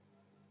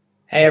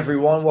Hey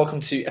everyone, welcome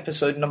to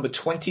episode number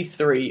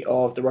 23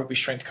 of the Rugby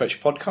Strength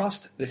Coach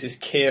podcast. This is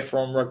Keir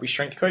from Rugby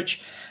Strength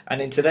Coach, and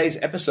in today's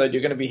episode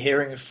you're going to be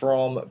hearing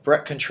from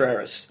Bret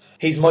Contreras.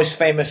 He's most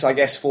famous, I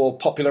guess, for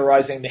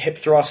popularizing the hip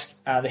thrust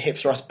and the hip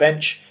thrust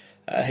bench.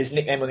 His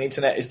nickname on the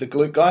internet is the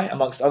Glute Guy,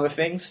 amongst other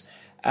things,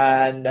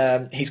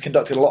 and he's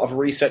conducted a lot of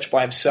research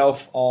by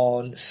himself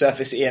on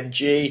surface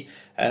EMG,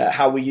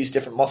 how we use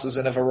different muscles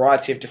in a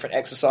variety of different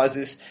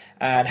exercises,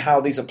 and how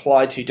these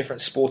apply to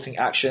different sporting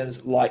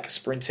actions like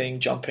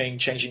sprinting, jumping,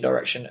 changing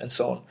direction, and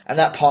so on. And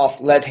that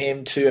path led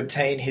him to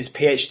obtain his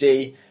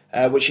PhD,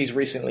 which he's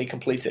recently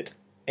completed.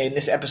 In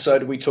this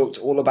episode, we talked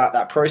all about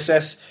that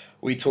process.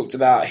 We talked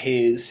about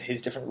his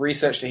different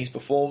research that he's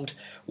performed,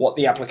 what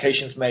the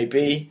applications may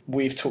be.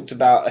 We've talked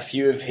about a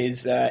few of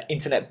his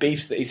internet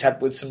beefs that he's had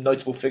with some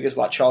notable figures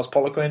like Charles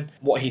Poliquin,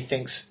 what he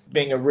thinks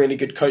being a really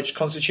good coach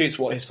constitutes,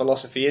 what his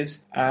philosophy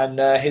is, and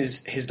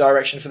his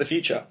direction for the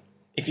future.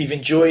 If you've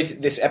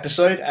enjoyed this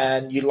episode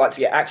and you'd like to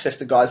get access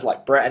to guys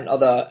like Bret and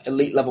other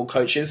elite level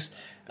coaches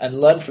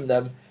and learn from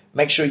them,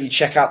 make sure you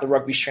check out the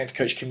Rugby Strength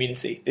Coach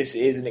community. This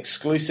is an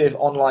exclusive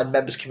online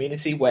members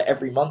community where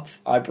every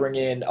month I bring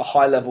in a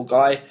high-level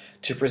guy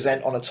to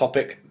present on a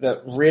topic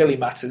that really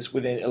matters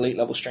within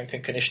elite-level strength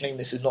and conditioning.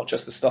 This is not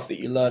just the stuff that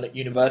you learn at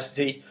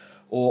university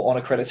or on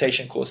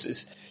accreditation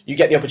courses. You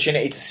get the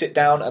opportunity to sit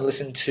down and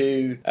listen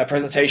to a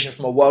presentation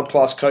from a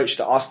world-class coach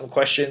to ask them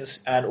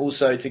questions, and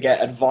also to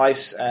get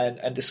advice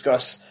and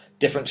discuss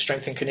different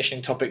strength and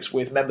conditioning topics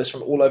with members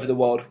from all over the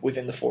world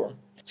within the forum.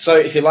 So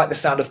if you like the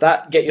sound of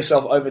that, get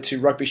yourself over to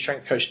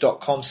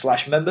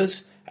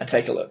rugbystrengthcoach.com/members and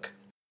take a look.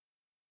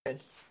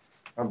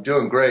 I'm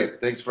doing great.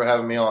 Thanks for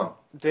having me on.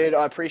 Dude,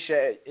 I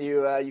appreciate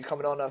you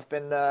coming on. I've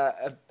been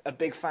a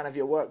big fan of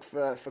your work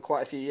for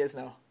quite a few years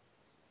now.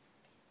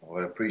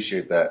 Well, I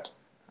appreciate that.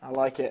 I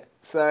like it.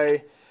 So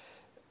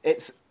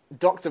it's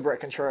Dr. Bret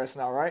Contreras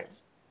now, right?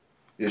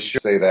 You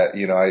should say that.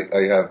 You know,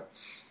 I have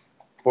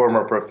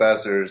former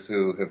professors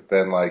who have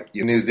been like,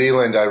 in New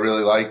Zealand, I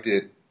really liked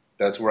it.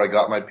 That's where I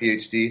got my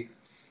PhD.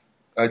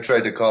 I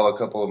tried to call a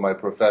couple of my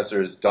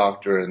professors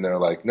doctor, and they're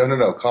like,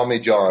 no, call me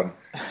John.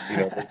 You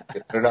know,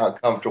 they're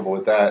not comfortable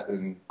with that,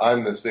 and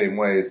I'm the same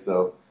way,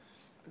 so.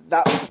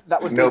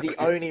 That would be the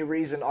only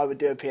reason I would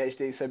do a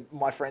PhD, so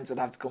my friends would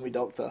have to call me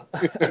doctor.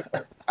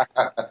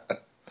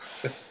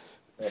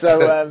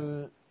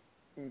 So,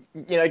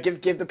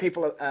 give the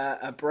people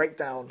a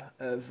breakdown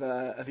of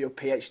your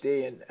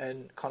PhD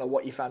and kind of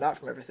what you found out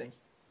from everything.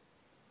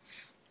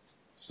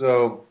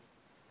 So,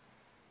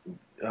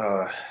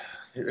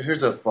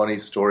 here's a funny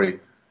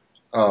story.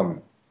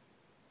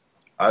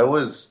 I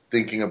was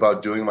thinking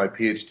about doing my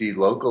PhD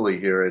locally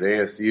here at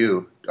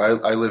ASU.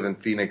 I live in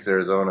Phoenix,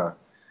 Arizona,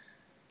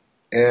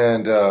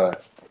 and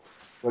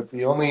but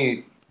the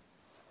only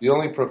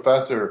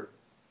professor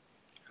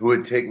who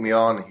would take me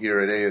on here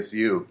at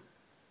ASU,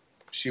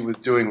 she was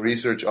doing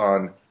research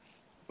on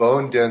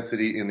bone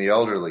density in the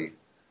elderly,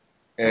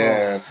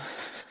 and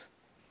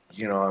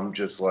I'm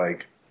just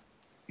like.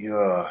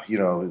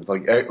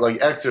 Like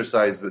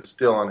exercise, but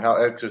still on how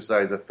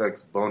exercise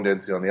affects bone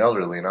density on the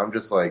elderly. And I'm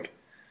just like,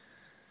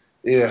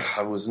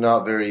 I was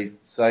not very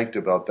psyched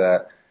about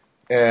that.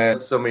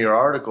 And some of your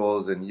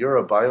articles, and you're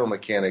a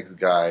biomechanics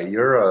guy.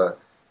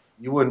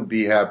 You wouldn't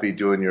be happy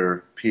doing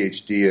your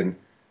PhD in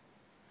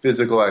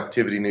physical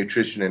activity,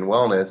 nutrition, and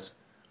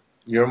wellness.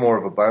 You're more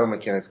of a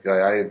biomechanics guy.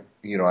 I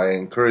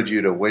encourage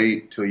you to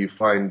wait till you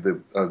find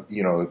a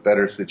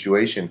better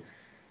situation.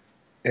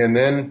 And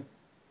then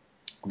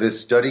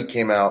this study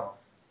came out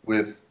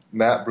with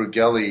Matt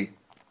Bruggelli,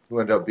 who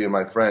ended up being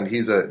my friend.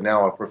 He's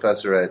now a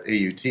professor at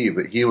AUT,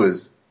 but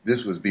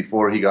this was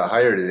before he got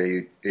hired at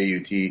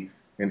AUT,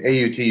 and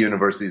AUT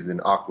University is in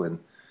Auckland,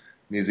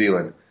 New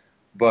Zealand.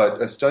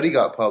 But a study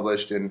got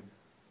published, and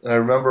I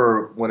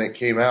remember when it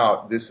came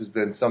out, this has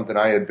been something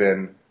I had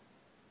been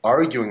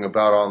arguing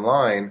about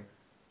online,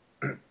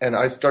 and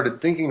I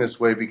started thinking this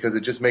way because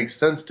it just makes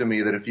sense to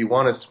me that if you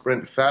want to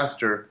sprint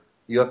faster,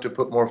 you have to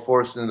put more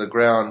force into the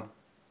ground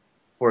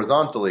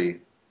horizontally.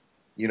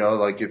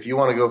 Like if you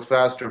want to go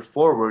faster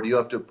forward, you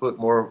have to put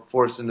more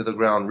force into the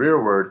ground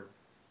rearward.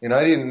 And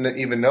I didn't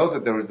even know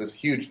that there was this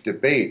huge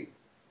debate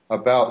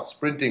about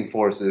sprinting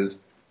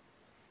forces.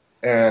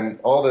 And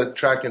all the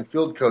track and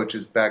field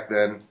coaches back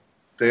then,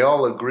 they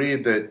all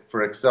agreed that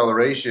for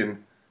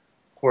acceleration,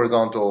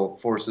 horizontal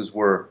forces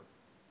were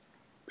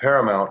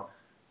paramount.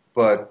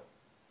 But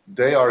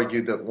they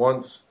argued that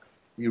once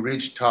you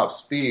reach top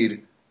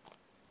speed,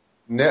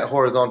 net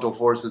horizontal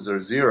forces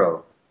are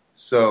zero.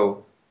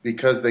 So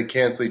because they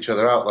cancel each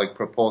other out, like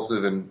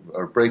propulsive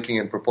or braking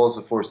and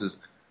propulsive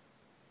forces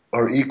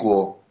are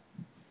equal,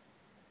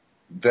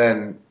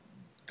 then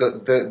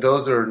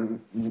those are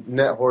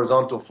net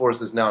horizontal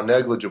forces now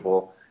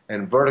negligible,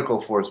 and vertical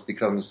force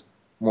becomes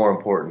more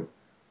important.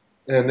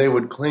 And they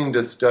would cling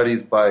to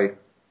studies by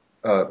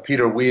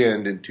Peter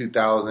Wieand in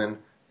 2000,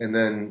 and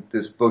then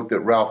this book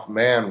that Ralph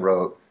Mann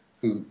wrote,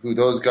 who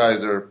those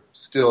guys are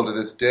still to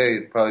this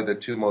day probably the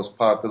two most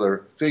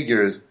popular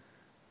figures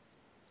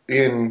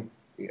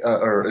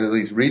or at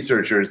least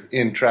researchers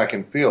in track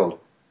and field.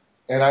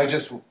 And I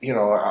just,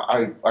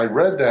 I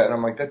read that and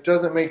I'm like, that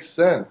doesn't make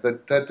sense.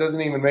 That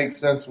doesn't even make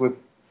sense with,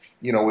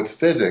 with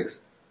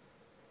physics.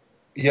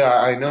 Yeah,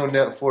 I know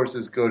net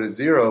forces go to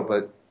zero,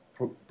 but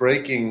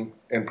braking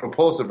and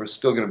propulsive are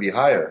still going to be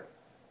higher.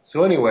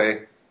 So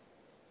anyway,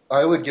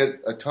 I would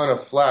get a ton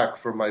of flack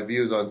for my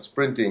views on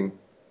sprinting.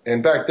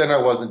 And back then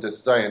I wasn't a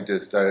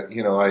scientist. I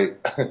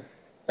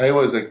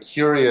was a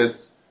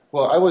curious,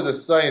 well, I was a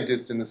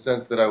scientist in the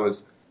sense that I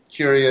was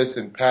curious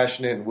and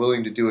passionate and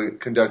willing to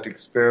conduct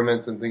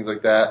experiments and things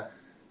like that.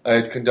 I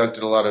had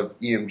conducted a lot of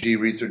EMG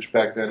research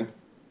back then.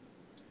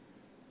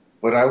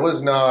 But I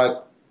was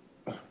not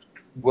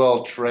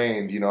well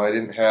trained. I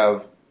didn't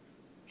have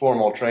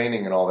formal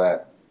training and all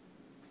that.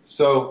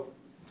 So,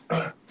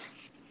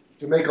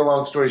 to make a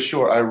long story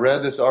short, I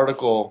read this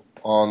article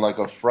on like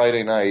a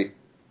Friday night,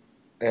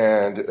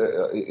 and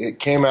it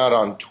came out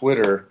on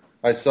Twitter.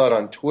 I saw it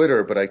on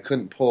Twitter, but I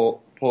couldn't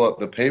pull up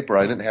the paper.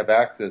 I didn't have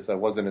access. I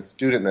wasn't a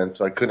student then,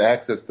 so I couldn't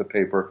access the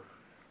paper.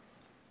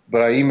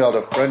 But I emailed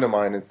a friend of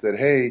mine and said,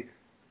 "Hey,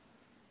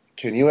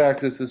 can you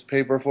access this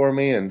paper for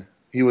me?" And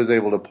he was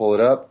able to pull it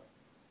up.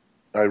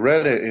 I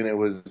read it, and it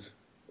was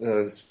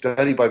a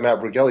study by Matt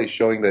Brigelli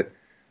showing that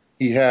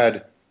he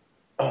had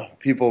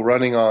people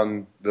running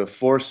on the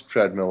force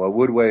treadmill, a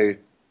Woodway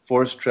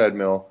force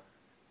treadmill,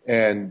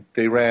 and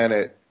they ran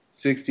at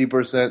 60%,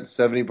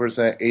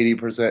 70%,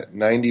 80%,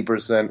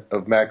 90%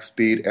 of max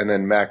speed, and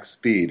then max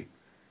speed.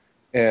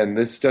 And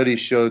this study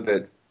showed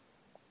that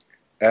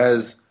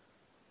as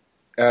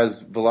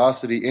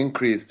velocity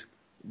increased,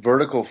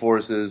 vertical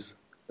forces,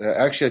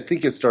 actually I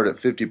think it started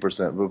at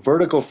 50%, but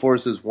vertical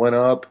forces went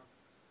up.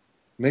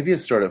 Maybe it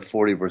started at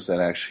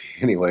 40% actually.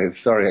 Anyway,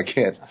 sorry, I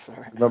can't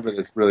remember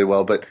this really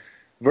well, but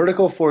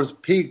vertical force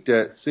peaked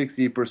at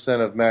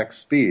 60% of max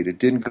speed. It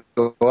didn't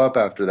go up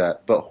after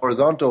that, but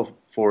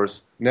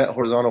net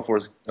horizontal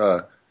force,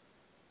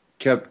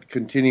 kept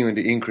continuing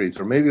to increase,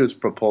 or maybe it was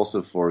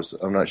propulsive force,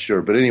 I'm not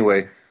sure. But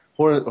anyway,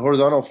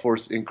 horizontal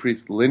force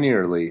increased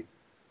linearly.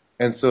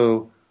 And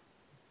so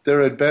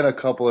there had been a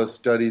couple of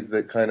studies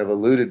that kind of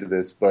alluded to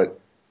this, but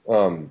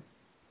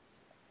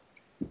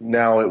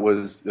now it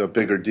was a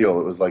bigger deal.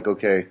 It was like,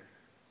 okay,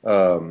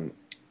 I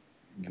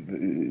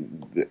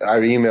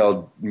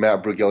emailed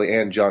Matt Brigelli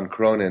and John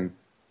Cronin,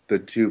 the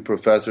two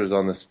professors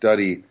on the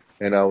study,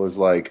 and I was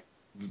like,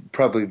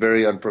 probably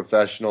very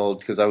unprofessional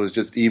because I was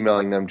just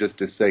emailing them just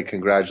to say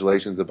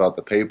congratulations about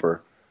the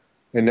paper.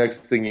 And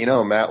next thing you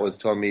know, Matt was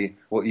telling me,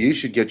 well, you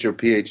should get your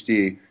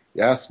PhD.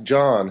 Ask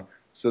John.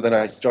 So then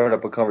I started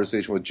up a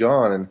conversation with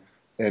John,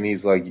 and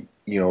he's like,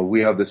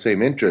 we have the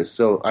same interests.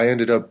 So I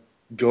ended up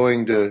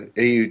going to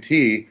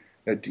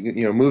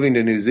AUT, moving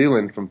to New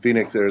Zealand from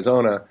Phoenix,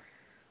 Arizona,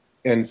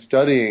 and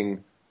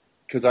studying,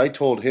 because I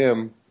told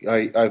him,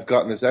 I've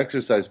gotten this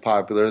exercise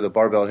popular, the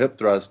barbell hip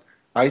thrust.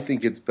 I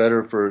think it's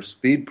better for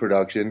speed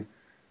production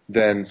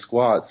than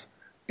squats,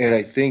 and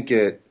I think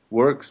it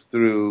works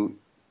through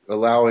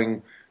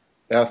allowing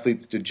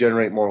athletes to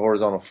generate more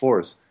horizontal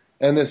force.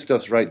 And this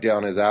stuff's right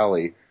down his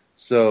alley.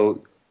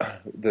 So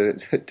the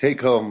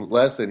take-home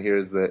lesson here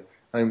is that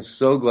I'm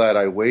so glad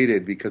I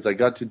waited, because I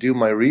got to do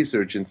my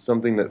research in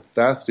something that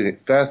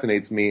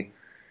fascinates me,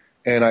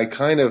 and I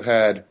kind of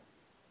had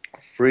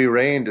free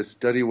reign to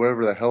study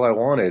wherever the hell I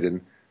wanted.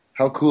 And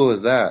how cool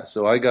is that?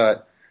 So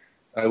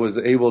I was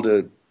able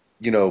to,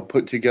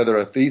 put together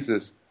a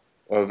thesis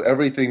of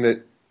everything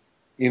that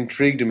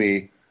intrigued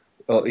me,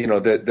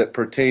 that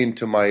pertained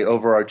to my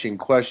overarching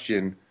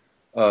question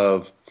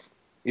of,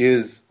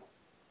 is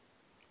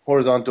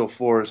horizontal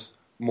force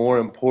more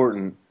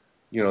important,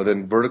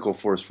 than vertical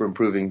force for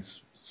improving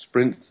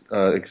sprint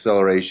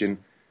acceleration?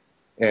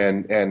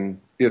 And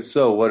if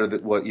so,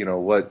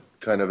 what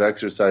kind of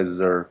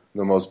exercises are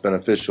the most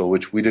beneficial?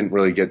 Which we didn't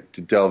really get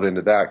to delve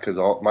into that, because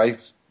my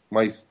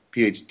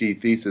PhD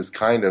thesis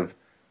kind of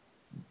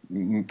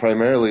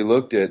primarily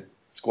looked at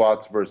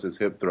squats versus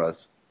hip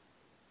thrusts.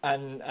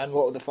 And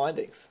what were the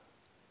findings?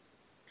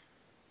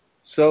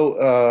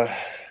 So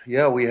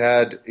we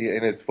had,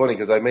 and it's funny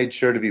because I made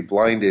sure to be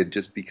blinded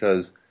just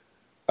because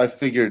I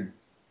figured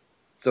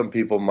some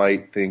people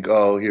might think,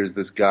 oh, here's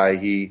this guy,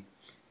 he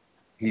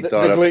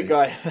thought the up glute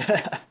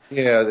guy.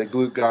 Yeah, the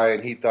glute guy,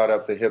 and he thought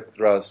up the hip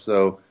thrust.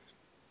 So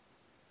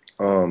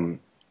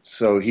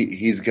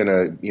he's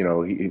gonna,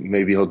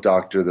 maybe he'll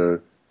doctor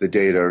the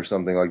data or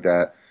something like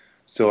that.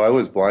 So I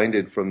was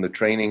blinded from the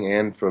training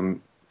and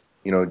from,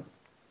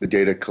 the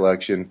data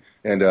collection.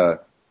 And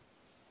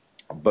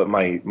but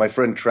my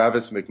friend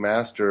Travis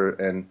McMaster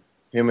and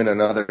him and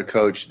another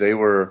coach, they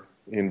were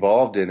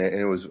involved in it,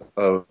 and it was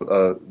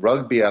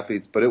rugby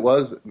athletes, but it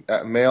was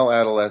male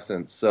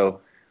adolescents.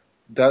 So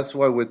that's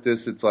why with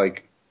this,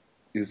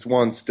 it's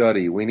one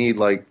study. We need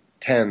like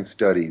 10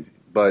 studies,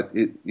 but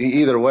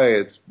either way,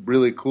 it's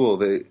really cool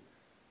that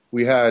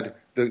we had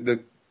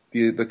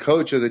the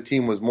coach of the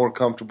team was more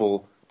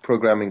comfortable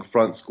programming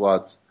front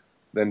squats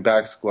than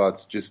back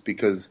squats, just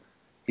because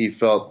he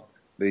felt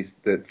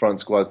that front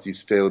squats you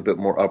stay a bit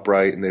more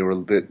upright and they were a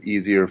bit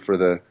easier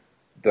for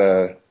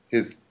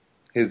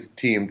his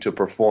team to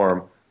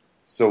perform.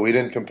 So we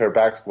didn't compare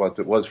back squats,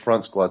 it was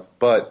front squats,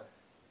 but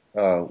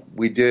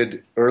we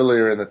did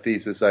earlier in the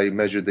thesis, I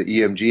measured the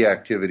EMG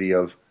activity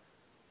of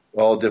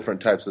all different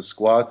types of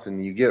squats,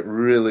 and you get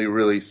really,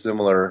 really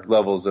similar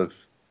levels of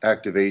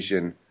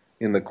activation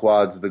in the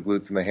quads, the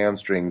glutes, and the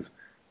hamstrings.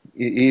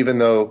 Even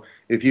though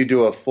if you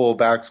do a full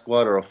back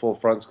squat or a full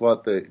front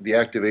squat, the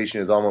activation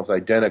is almost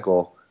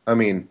identical. I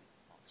mean,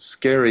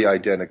 scary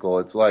identical.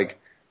 It's like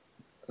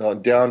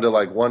down to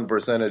like 1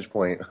 percentage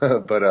point,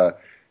 but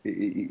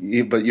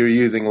you're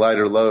using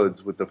lighter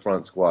loads with the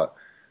front squat,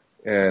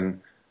 and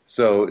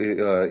so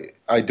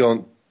I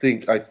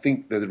think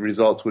that the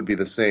results would be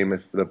the same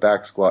if the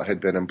back squat had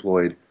been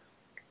employed.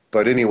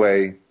 But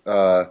anyway,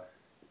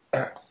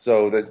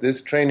 so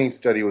this training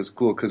study was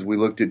cool because we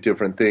looked at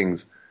different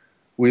things.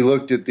 We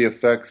looked at the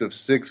effects of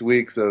 6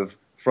 weeks of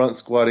front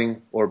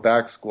squatting or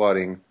back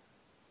squatting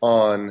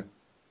on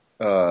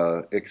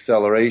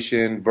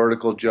acceleration,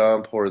 vertical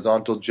jump,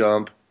 horizontal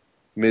jump,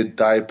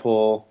 mid-thigh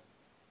pull,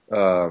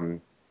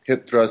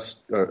 hip thrust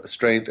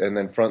strength, and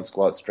then front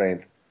squat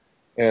strength.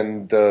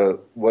 And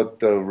what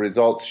the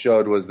results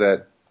showed was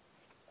that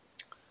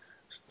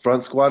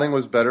front squatting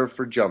was better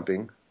for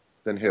jumping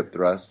than hip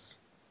thrusts,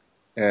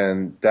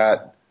 and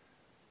that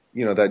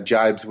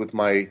jibes with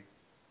my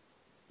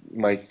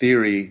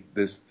theory,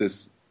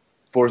 this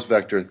force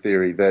vector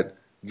theory, that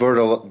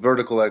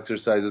vertical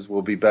exercises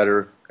will be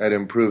better at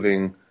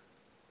improving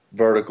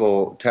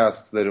vertical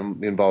tasks that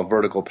involve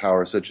vertical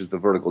power, such as the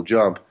vertical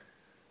jump.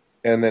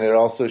 And then it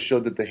also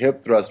showed that the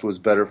hip thrust was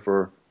better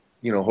for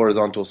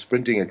horizontal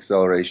sprinting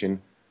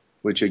acceleration,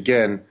 which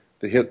again,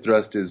 the hip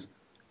thrust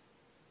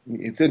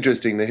it's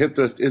interesting. The hip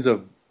thrust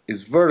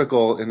is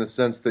vertical in the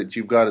sense that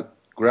you've got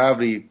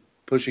gravity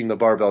pushing the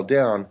barbell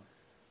down,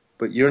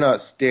 but you're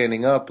not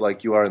standing up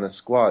like you are in the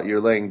squat.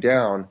 You're laying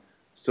down,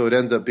 so it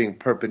ends up being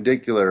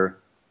perpendicular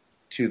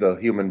to the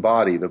human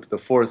body. The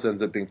force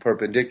ends up being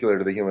perpendicular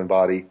to the human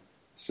body,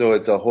 so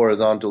it's a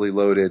horizontally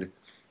loaded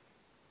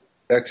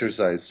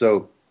exercise.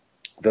 So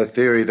the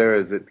theory there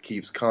is it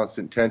keeps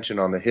constant tension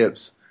on the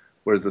hips,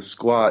 whereas the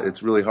squat,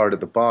 it's really hard at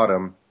the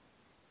bottom,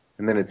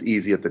 and then it's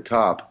easy at the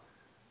top.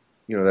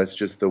 That's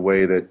just the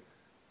way that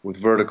with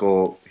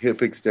vertical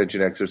hip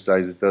extension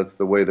exercises, that's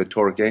the way the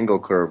torque angle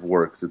curve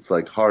works. It's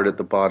like hard at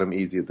the bottom,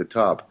 easy at the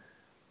top.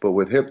 But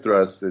with hip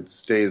thrusts, it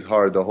stays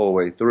hard the whole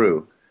way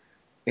through.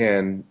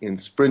 And in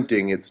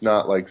sprinting, it's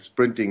not like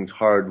sprinting's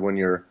hard when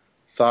your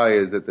thigh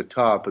is at the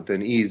top, but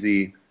then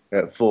easy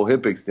at full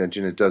hip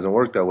extension. It doesn't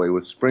work that way.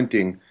 With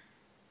sprinting,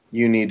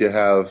 you need to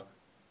have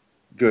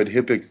good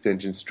hip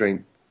extension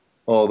strength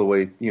all the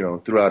way,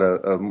 throughout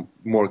a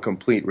more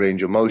complete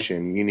range of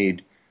motion. You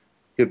need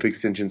hip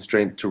extension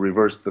strength to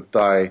reverse the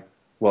thigh,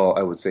 well,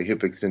 I would say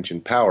hip extension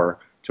power,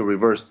 to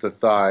reverse the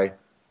thigh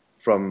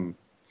from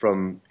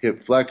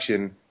hip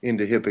flexion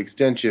into hip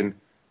extension,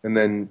 and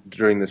then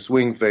during the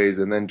swing phase,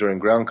 and then during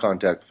ground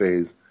contact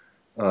phase,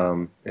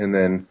 and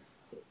then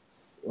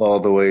all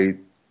the way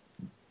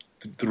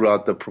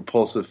throughout the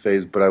propulsive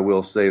phase. But I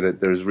will say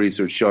that there's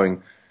research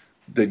showing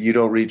that you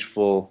don't reach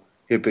full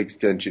hip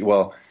extension.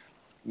 Well,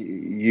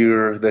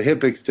 the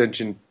hip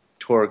extension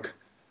torque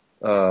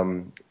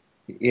in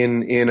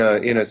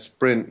a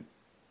sprint,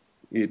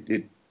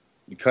 it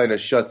kind of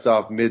shuts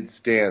off mid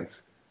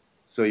stance,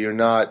 so you're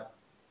not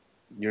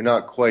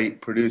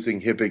quite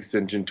producing hip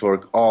extension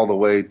torque all the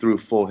way through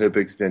full hip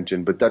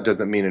extension. But that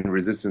doesn't mean in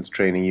resistance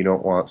training you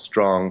don't want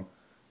strong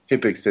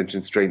hip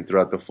extension strength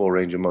throughout the full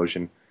range of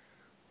motion.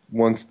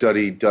 One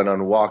study done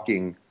on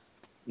walking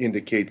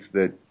indicates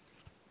that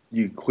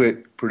you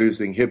quit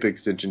producing hip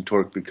extension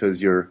torque because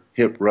your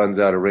hip runs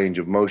out of range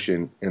of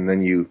motion, and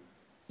then you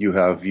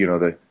have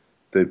the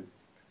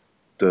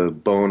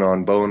bone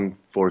on bone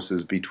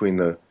forces between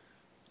the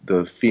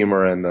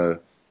femur and the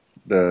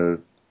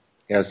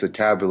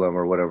acetabulum,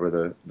 or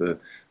whatever, the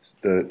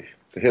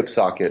hip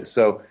socket.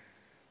 So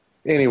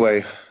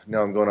anyway,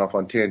 now I'm going off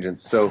on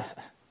tangents. So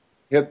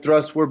hip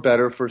thrusts were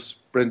better for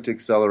sprint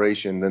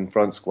acceleration than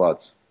front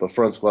squats, but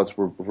front squats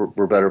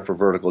were better for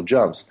vertical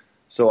jumps.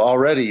 So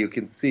already you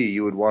can see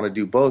you would want to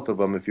do both of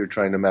them if you're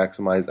trying to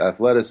maximize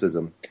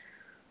athleticism.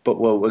 But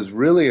what was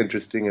really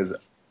interesting is,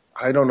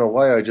 I don't know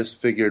why, I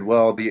just figured,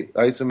 well, the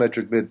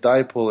isometric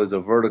mid-thigh pull is a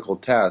vertical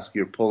task.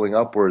 You're pulling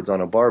upwards on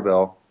a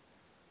barbell,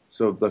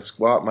 so the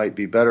squat might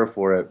be better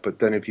for it. But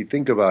then if you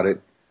think about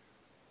it,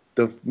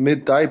 the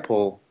mid-thigh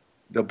pull,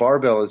 the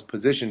barbell is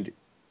positioned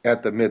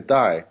at the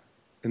mid-thigh,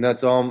 and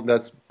that's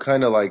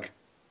kind of like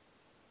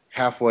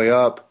halfway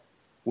up,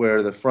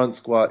 where the front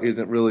squat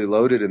isn't really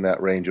loaded in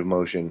that range of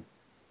motion.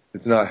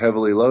 It's not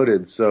heavily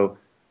loaded. So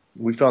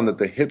we found that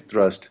the hip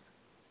thrust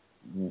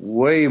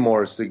way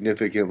more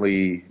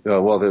significantly,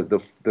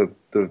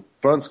 the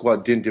front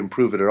squat didn't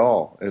improve it at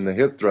all, and the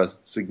hip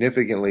thrust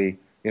significantly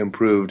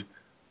improved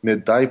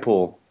mid-thigh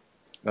pull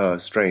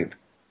strength,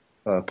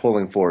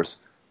 pulling force.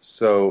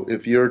 So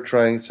if you're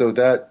trying, so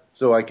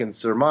I can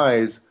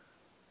surmise,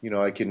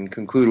 I can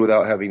conclude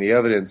without having the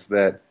evidence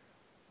that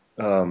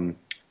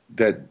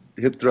that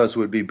hip thrust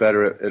would be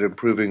better at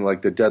improving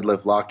like the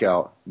deadlift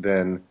lockout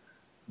than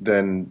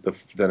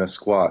a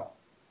squat.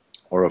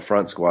 or a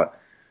front squat.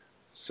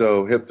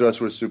 So hip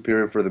thrusts were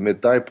superior for the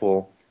mid-thigh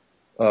pull.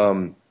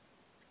 Um,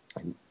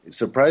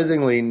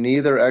 Surprisingly,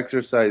 neither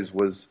exercise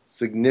was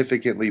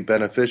significantly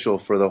beneficial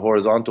for the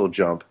horizontal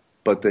jump,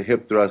 but the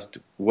hip thrust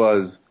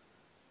was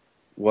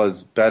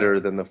better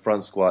than the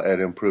front squat at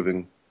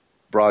improving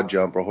broad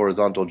jump or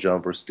horizontal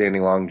jump or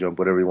standing long jump,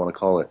 whatever you want to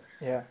call it.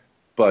 Yeah.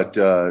 But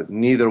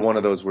neither one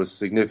of those was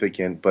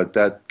significant, but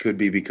that could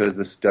be because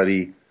the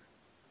study,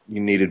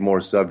 you needed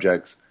more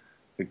subjects.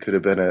 It could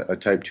have been a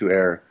type 2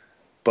 error.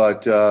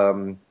 But,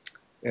 and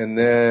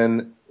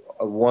then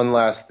one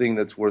last thing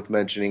that's worth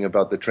mentioning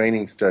about the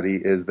training study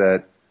is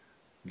that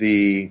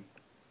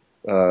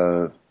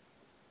uh,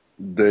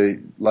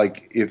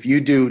 if you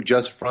do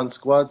just front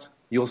squats,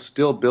 you'll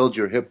still build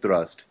your hip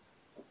thrust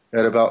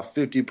at about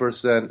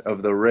 50%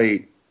 of the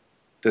rate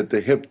that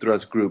the hip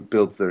thrust group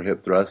builds their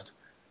hip thrust,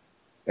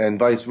 and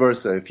vice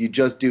versa. If you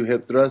just do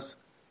hip thrusts,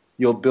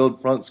 you'll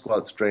build front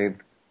squat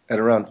strength at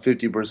around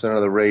 50%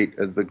 of the rate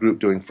as the group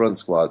doing front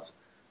squats.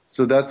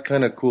 So that's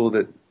kind of cool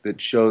that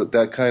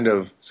kind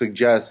of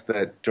suggests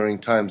that during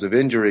times of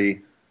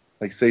injury,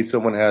 like say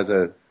someone has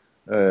a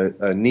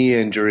knee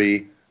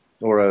injury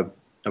or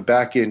a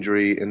back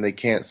injury and they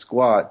can't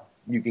squat,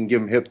 you can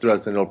give them hip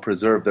thrusts and it'll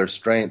preserve their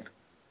strength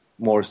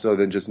more so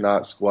than just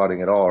not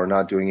squatting at all or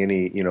not doing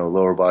any,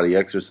 lower body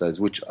exercise,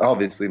 which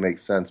obviously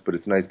makes sense, but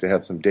it's nice to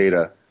have some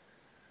data.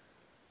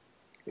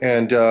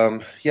 And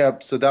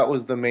so that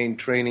was the main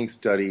training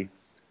study.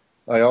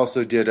 I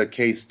also did a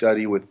case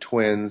study with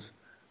twins,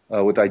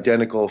 with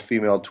identical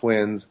female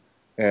twins,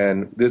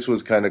 and this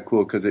was kind of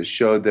cool because it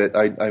showed that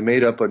I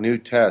made up a new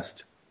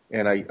test,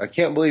 and I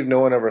can't believe no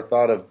one ever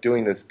thought of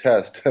doing this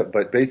test,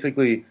 but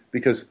basically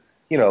because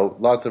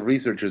lots of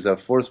researchers have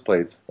force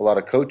plates. A lot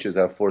of coaches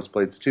have force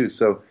plates too.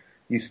 So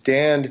you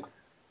stand,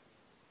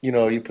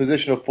 you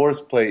position a force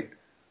plate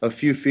a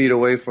few feet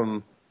away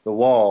from the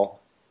wall,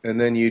 and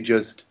then you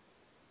just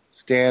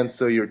stand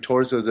so your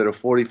torso is at a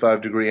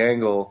 45-degree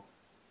angle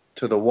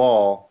to the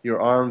wall. Your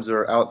arms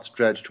are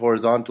outstretched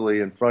horizontally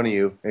in front of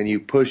you, and you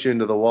push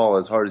into the wall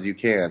as hard as you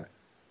can.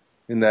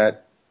 And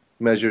that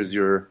measures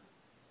your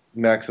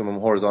maximum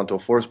horizontal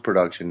force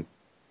production.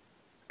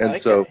 And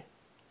so,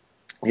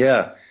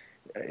 yeah.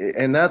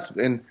 And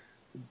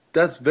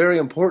that's very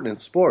important in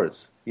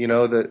sports.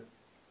 That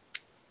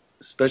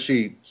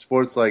especially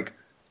sports like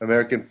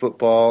American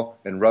football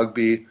and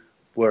rugby,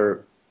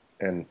 where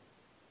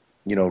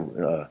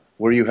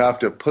you have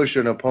to push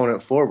an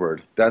opponent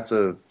forward. That's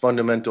a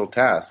fundamental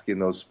task in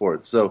those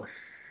sports. So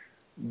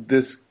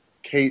this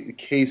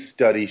case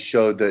study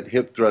showed that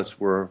hip thrusts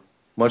were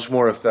much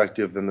more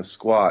effective than the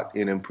squat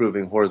in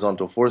improving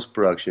horizontal force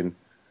production,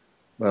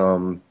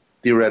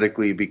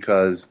 theoretically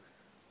because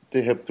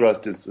the hip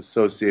thrust is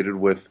associated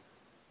with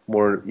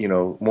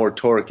more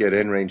torque at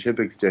end range hip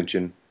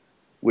extension,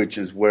 which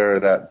is where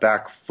that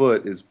back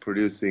foot is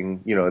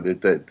producing,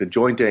 the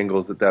joint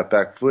angles that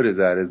back foot is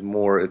at is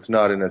more, it's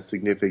not in a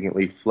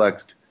significantly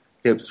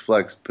hips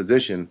flexed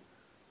position,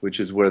 which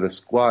is where the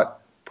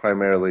squat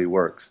primarily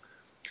works.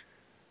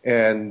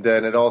 And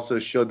then it also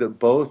showed that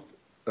both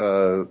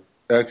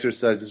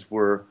exercises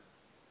were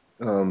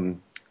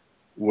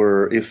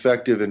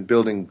effective in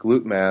building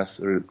glute mass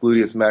or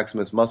gluteus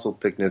maximus muscle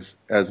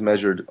thickness as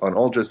measured on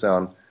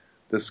ultrasound.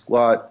 The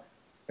squat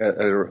at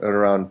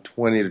around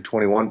 20 to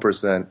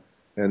 21%,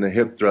 and the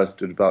hip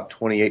thrust at about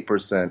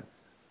 28%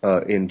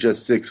 in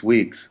just 6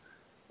 weeks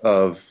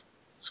of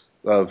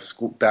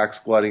back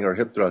squatting or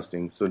hip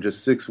thrusting. So in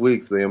just 6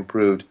 weeks, they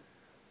improved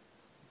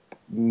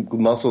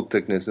muscle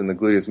thickness in the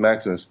gluteus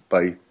maximus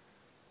by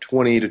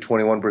 20 to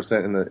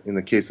 21% in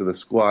the case of the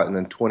squat, and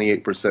then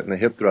 28% in the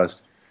hip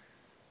thrust.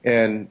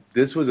 And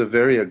this was a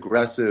very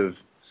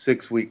aggressive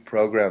 6-week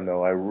program,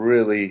 though. I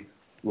really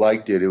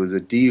liked it. It was a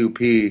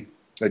DUP,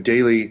 a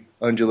daily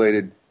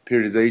undulated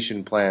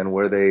periodization plan,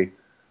 and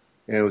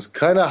it was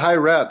kind of high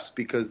reps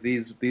because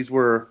these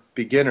were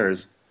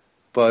beginners.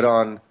 But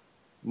on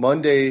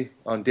Monday,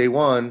 on day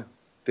one,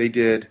 they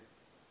did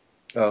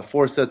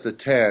 4 sets of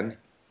 10,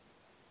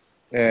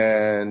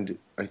 and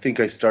I think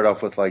I start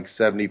off with like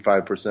 75%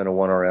 of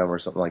 1RM or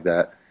something like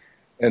that.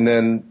 And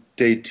then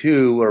day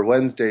 2 or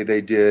Wednesday,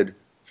 they did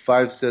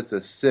 5 sets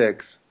of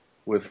 6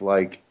 with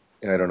like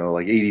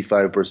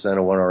 85%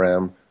 of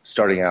 1RM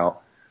starting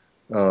out.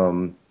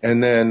 And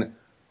then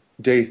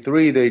day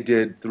 3, they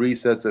did 3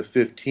 sets of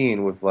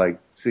 15 with like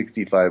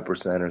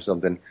 65% or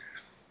something.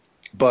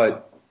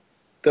 But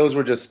those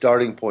were just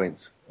starting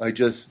points. I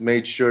just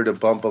made sure to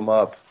bump them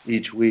up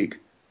each week.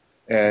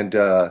 And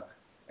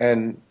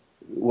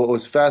what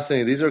was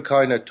fascinating, these are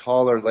kind of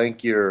taller,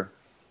 lankier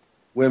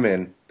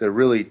women. They're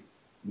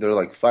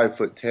like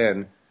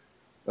 5'10",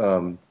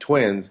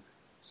 twins.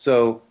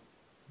 So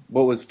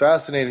what was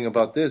fascinating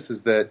about this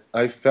is that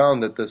I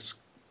found that the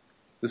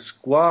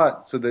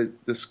squat,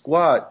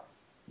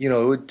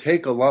 it would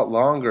take a lot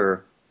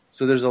longer.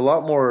 So there's a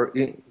lot more.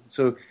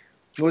 So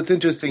what's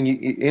interesting,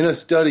 in a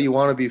study, you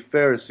want to be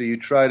fair, so you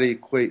try to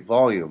equate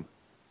volume.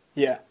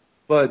 Yeah.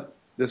 But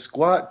the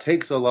squat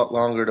takes a lot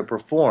longer to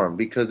perform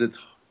because it's,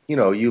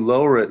 you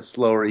lower it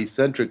slower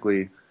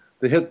eccentrically,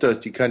 the hip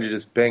thrust, you kind of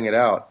just bang it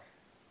out,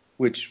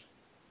 which,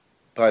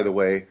 by the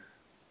way,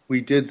 we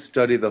did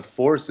study the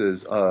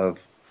forces of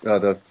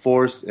the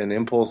force and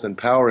impulse and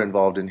power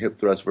involved in hip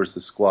thrust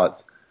versus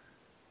squats.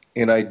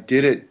 And I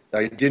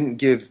didn't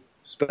give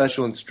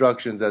special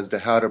instructions as to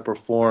how to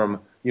perform.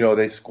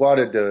 They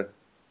squatted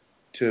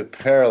to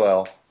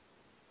parallel,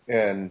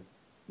 and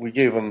we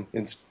gave them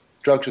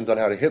instructions on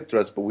how to hip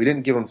thrust, but we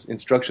didn't give them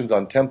instructions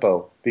on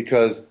tempo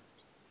because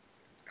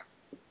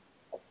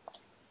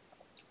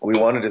we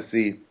wanted to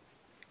see,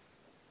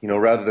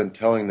 rather than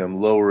telling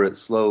them lower it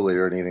slowly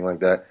or anything like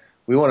that,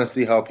 we want to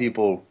see how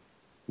people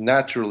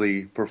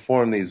naturally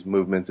perform these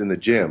movements in the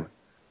gym.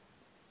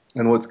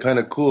 And what's kind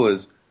of cool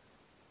is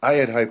I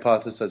had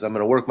hypothesized, I'm going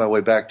to work my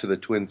way back to the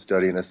twin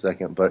study in a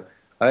second, but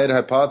I had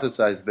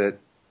hypothesized that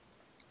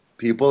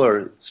people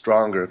are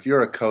stronger. If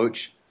you're a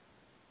coach,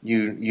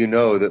 you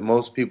know that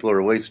most people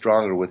are way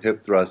stronger with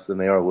hip thrusts than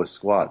they are with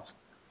squats.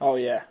 Oh,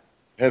 yeah.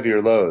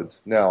 Heavier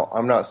loads. Now,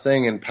 I'm not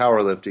saying in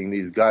powerlifting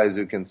these guys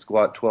who can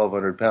squat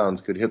 1,200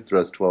 pounds could hip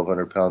thrust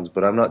 1,200 pounds,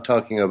 but I'm not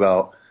talking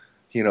about,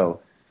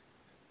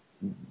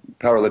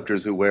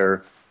 powerlifters who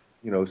wear,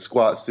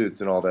 squat suits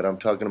and all that. I'm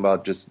talking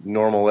about just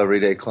normal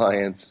everyday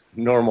clients,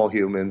 normal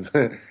humans,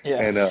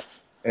 Yeah.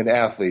 and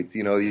athletes.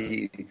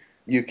 You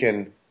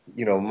can,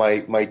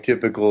 my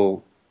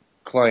typical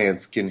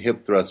clients can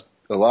hip thrust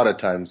a lot of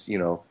times,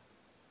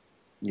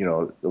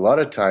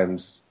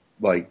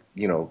 like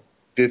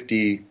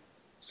 50.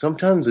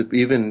 Sometimes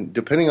even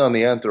depending on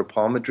the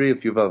anthropometry,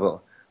 if you have a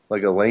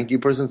lanky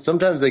person,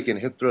 sometimes they can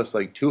hip thrust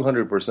like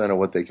 200% of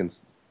what they can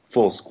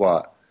full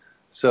squat.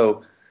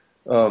 So,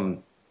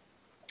 or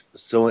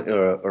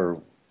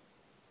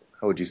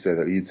how would you say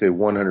that? You'd say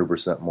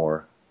 100%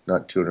 more,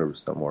 not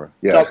 200% more.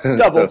 Yeah,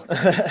 Double.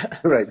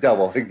 Right,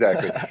 double,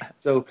 exactly.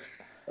 So,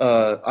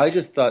 I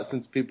just thought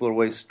since people are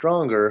way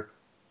stronger,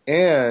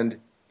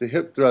 and the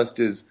hip thrust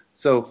is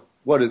so.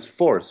 What is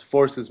force?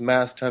 Force is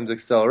mass times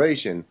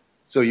acceleration.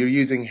 So you're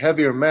using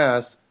heavier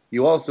mass.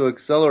 You also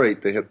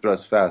accelerate the hip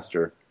thrust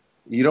faster.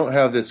 You don't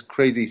have this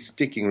crazy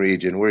sticking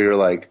region where you're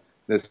like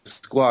this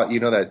squat.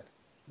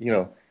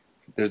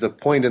 There's a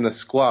point in the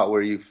squat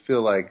where you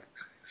feel like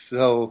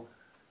so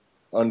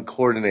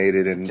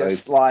uncoordinated and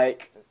just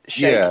like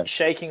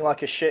shaking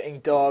like a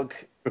shitting dog,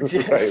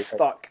 just right.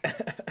 stuck.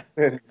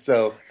 And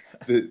so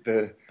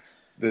the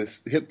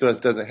hip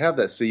thrust doesn't have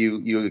that. So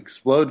you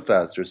explode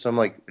faster. So I'm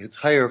like, it's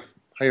higher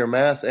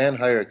mass and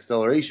higher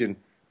acceleration.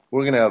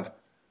 We're gonna have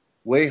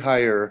way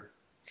higher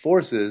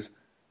forces,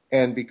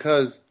 and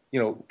because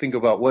think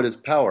about what is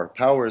power.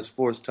 Power is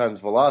force times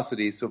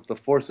velocity. So if the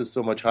force is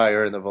so much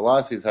higher and the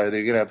velocity is higher,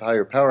 then you're going to have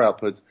higher power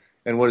outputs.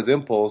 And what is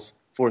impulse?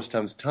 Force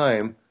times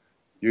time.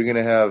 You're going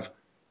to have,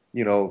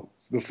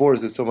 the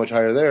force is so much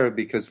higher there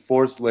because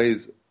force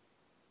lays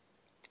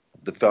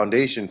the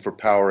foundation for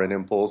power and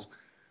impulse.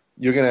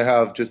 You're going to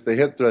have just the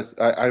hip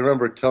thrust. I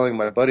remember telling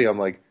my buddy, I'm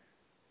like,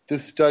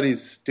 this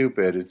study's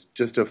stupid. It's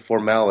just a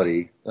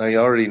formality. I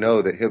already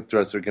know that hip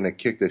thrusts are going to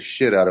kick the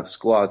shit out of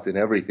squats and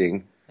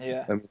everything.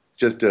 Yeah. I mean,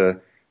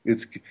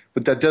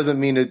 but that doesn't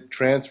mean it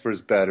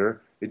transfers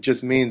better. It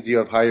just means you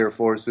have higher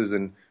forces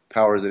and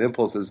powers and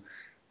impulses.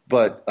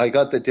 But I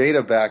got the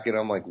data back, and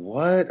I'm like,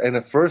 what? And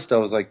at first I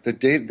was like,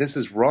 this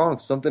is wrong.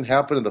 Something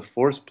happened to the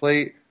force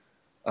plate.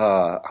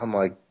 I'm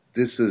like,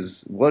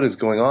 what is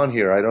going on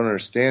here? I don't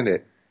understand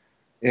it.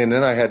 And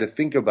then I had to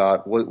think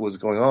about what was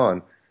going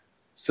on.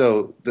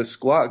 So the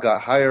squat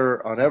got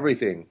higher on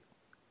everything.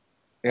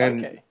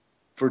 And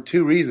for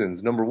two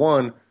reasons. Number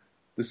one,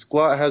 the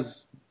squat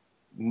has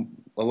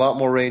a lot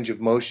more range of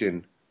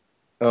motion.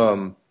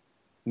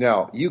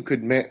 Now, you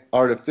could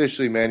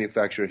artificially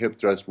manufacture a hip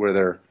thrust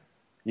where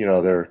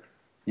you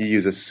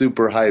use a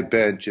super high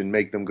bench and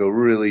make them go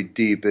really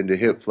deep into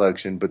hip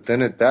flexion, but then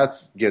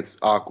that gets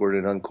awkward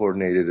and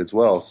uncoordinated as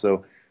well.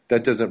 So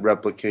that doesn't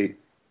replicate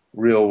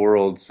real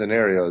world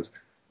scenarios.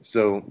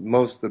 So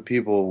most of the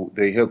people,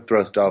 they hip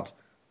thrust off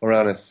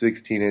around a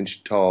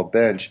 16-inch tall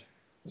bench.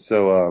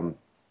 So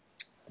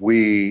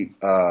we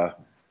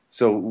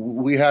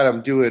had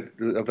them do it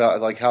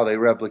about like how they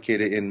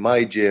replicate it in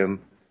my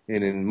gym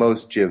and in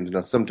most gyms.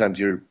 Now, sometimes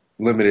you're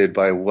limited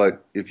by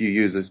if you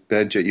use this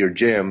bench at your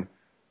gym,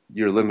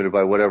 you're limited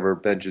by whatever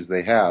benches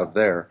they have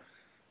there.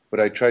 But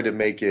I tried to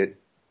make it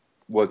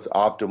what's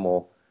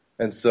optimal.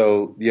 And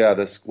so, yeah,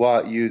 the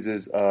squat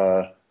uses,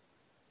 oh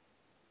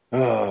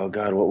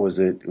God, what was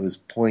it? It was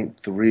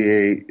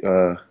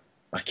 0.38.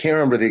 I can't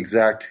remember the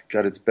exact,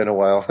 God, it's been a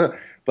while.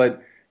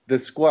 But the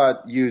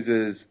squat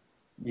uses,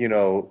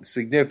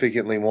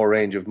 significantly more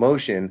range of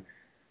motion.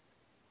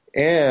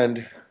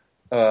 And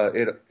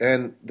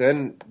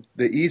then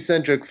the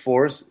eccentric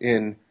force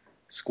in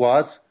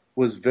squats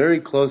was very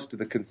close to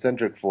the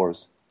concentric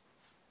force.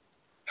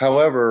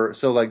 However,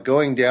 so like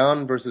going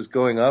down versus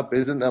going up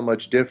isn't that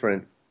much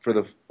different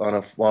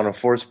on a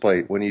force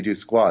plate when you do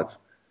squats.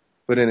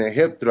 But in a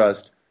hip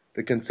thrust,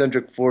 the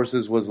concentric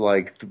forces was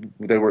like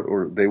they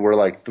were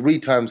like 3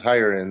 times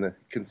higher in the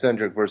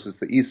concentric versus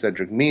the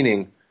eccentric,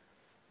 meaning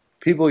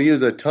people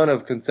use a ton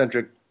of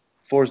concentric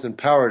force and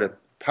power to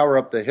power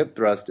up the hip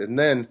thrust, and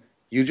then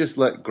you just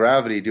let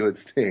gravity do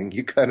its thing.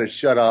 You kind of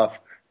shut off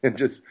and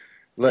just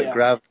let Yeah.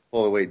 gravity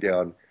pull the weight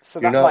down. So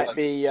You're that not might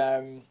be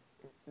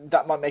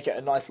that might make it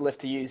a nice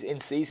lift to use in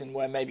season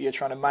where maybe you're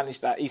trying to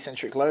manage that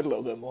eccentric load a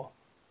little bit more.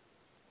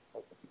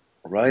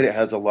 right. It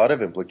has a lot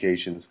of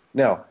implications.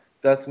 Now,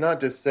 that's not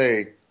to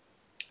say.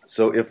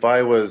 So if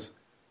I was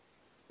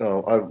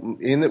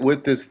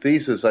with this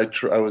thesis, I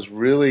was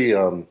really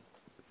I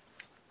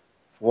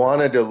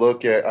wanted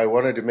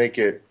to make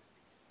it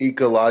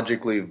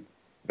ecologically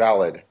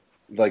valid.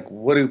 Like,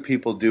 what do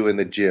people do in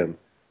the gym?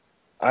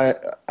 I,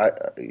 I,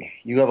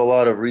 you have a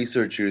lot of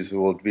researchers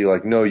who will be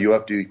like, no, you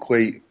have to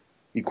equate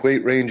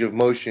range of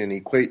motion,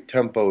 equate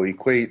tempo,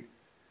 equate,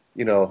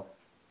 you know,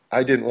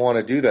 I didn't want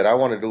to do that. I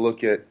wanted to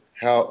look at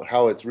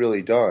how it's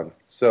really done.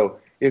 So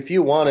if I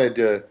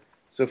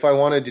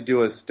wanted to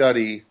do a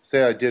study,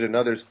 say I did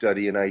another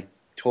study and I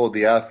told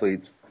the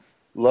athletes,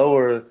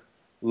 lower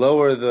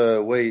lower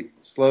the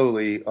weight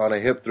slowly on a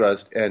hip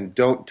thrust and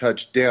don't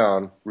touch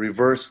down,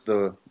 reverse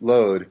the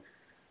load,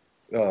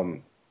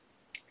 um,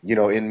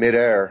 in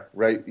midair,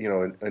 right,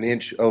 an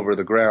inch over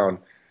the ground,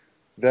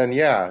 then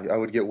yeah, I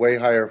would get way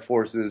higher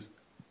forces.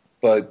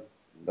 But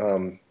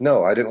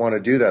no, I didn't want to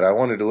do that. I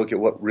wanted to look at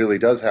what really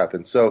does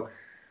happen. So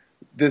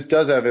this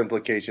does have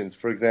implications.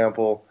 For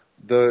example,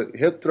 the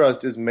hip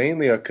thrust is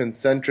mainly a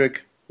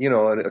concentric,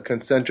 a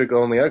concentric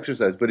only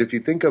exercise. But if you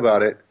think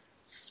about it,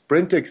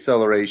 sprint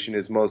acceleration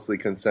is mostly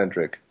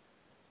concentric.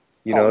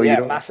 Oh You yeah,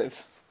 don't.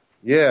 massive.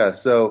 Yeah,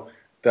 so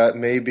that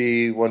may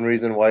be one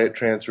reason why it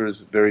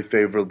transfers very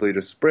favorably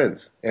to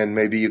sprints, and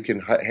maybe you can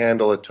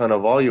handle a ton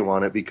of volume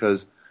on it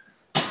because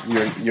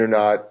you're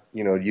not,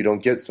 you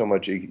don't get so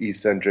much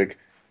eccentric.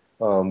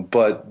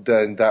 But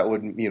then that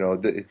would,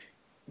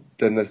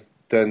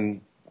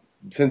 then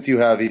since you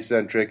have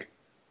eccentric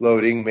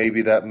loading,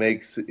 maybe that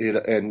makes it,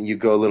 and you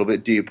go a little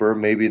bit deeper.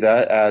 Maybe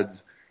that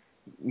adds.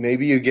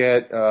 Maybe you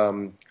get.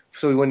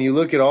 So when you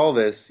look at all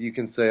this, you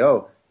can say,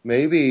 oh,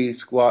 maybe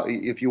squat.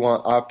 If you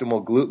want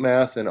optimal glute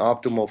mass and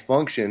optimal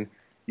function,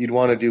 you'd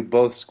want to do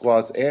both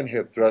squats and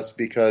hip thrusts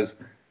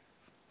because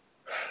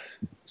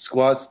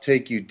squats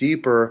take you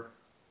deeper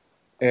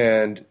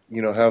and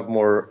you have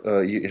more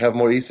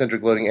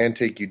eccentric loading and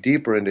take you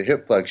deeper into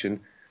hip flexion,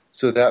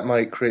 so that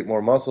might create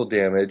more muscle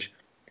damage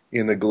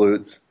in the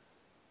glutes,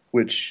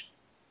 which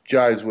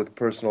jives with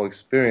personal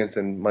experience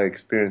and my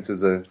experience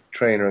as a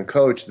trainer and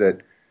coach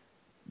that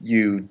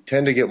you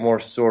tend to get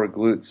more sore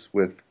glutes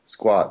with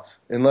squats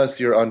unless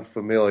you're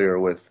unfamiliar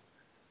with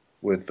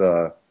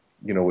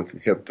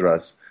hip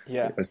thrusts,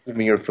 Yeah.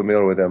 assuming you're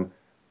familiar with them.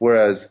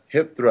 Whereas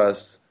hip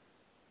thrusts,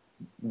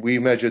 we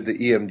measured the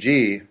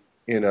EMG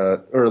in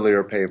a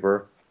earlier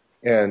paper,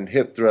 and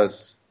hip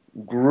thrusts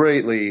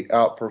greatly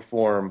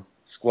outperform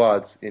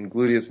squats in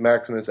gluteus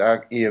maximus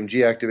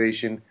EMG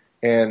activation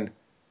and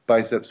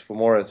biceps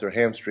femoris or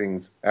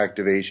hamstrings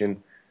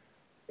activation.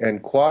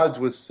 And quads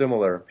was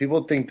similar.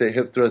 People think that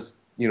hip thrusts,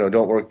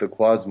 don't work the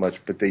quads much,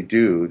 but they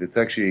do. It's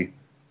actually,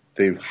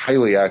 they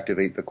highly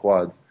activate the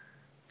quads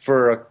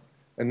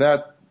and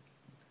that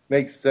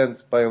makes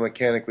sense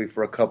biomechanically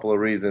for a couple of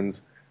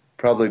reasons,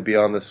 probably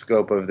beyond the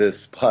scope of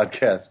this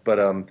podcast. But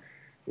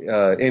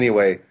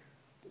anyway,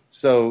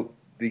 so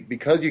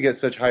because you get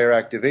such higher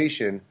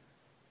activation,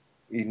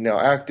 now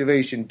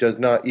activation does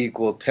not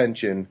equal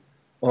tension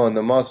on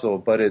the muscle,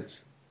 but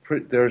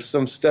there are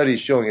some studies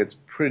showing it's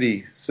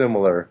pretty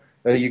similar.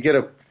 You get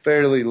a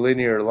fairly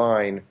linear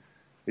line.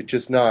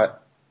 It's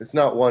not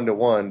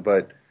 1-to-1,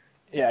 but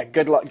Yeah,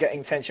 good luck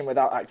getting tension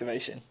without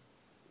activation.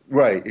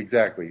 right,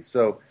 exactly.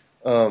 So,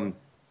 um,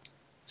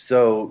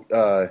 so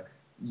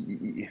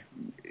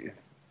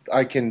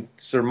I can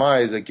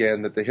surmise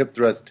again that the hip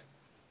thrust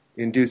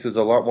induces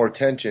a lot more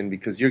tension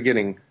because you're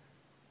getting,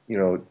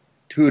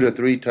 2 to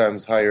 3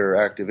 times higher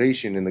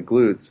activation in the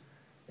glutes,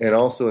 and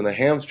also in the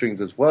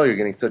hamstrings as well. You're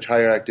getting such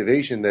higher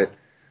activation that,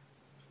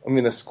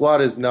 the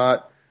squat is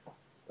not,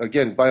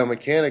 again,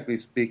 biomechanically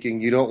speaking,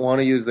 you don't want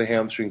to use the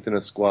hamstrings in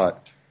a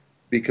squat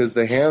because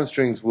the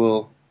hamstrings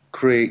will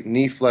create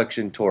knee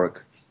flexion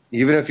torque.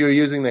 Even if you're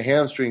using the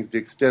hamstrings to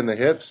extend the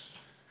hips,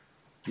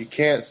 you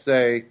can't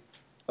say,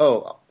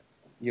 oh,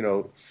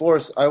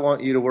 force, I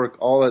want you to work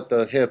all at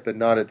the hip and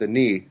not at the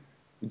knee.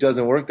 It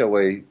doesn't work that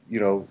way.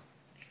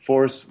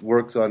 Force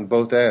works on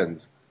both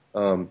ends.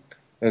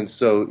 And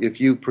so if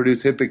you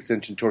produce hip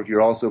extension torque,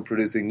 you're also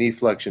producing knee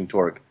flexion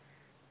torque.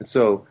 And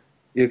so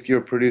if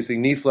you're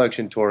producing knee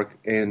flexion torque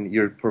and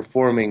you're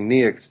performing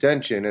knee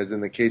extension, as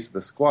in the case of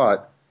the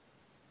squat,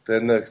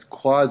 then the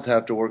quads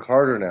have to work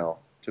harder now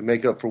to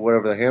make up for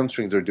whatever the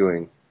hamstrings are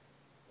doing.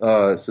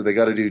 So they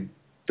got to do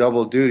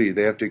double duty.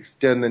 They have to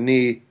extend the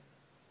knee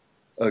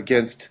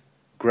against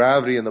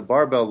gravity and the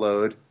barbell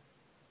load,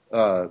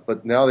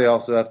 but now they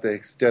also have to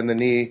extend the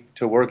knee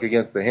to work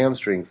against the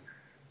hamstrings.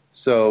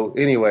 So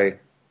anyway,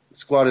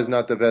 squat is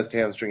not the best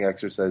hamstring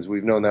exercise.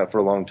 We've known that for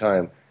a long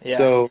time. Yeah.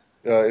 So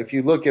if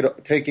you look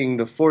at taking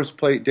the force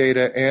plate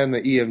data and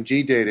the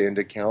EMG data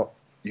into account,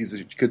 you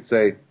could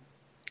say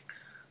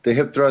the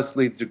hip thrust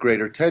leads to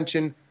greater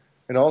tension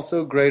and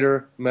also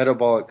greater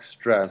metabolic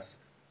stress.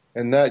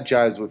 And that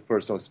jives with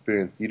personal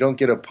experience. You don't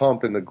get a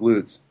pump in the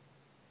glutes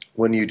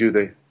when you do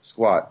the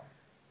squat,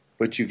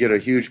 but you get a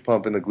huge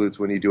pump in the glutes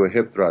when you do a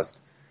hip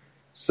thrust.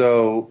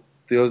 So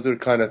those are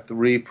kind of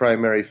three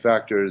primary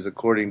factors,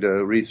 according to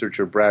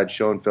researcher Brad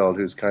Schoenfeld,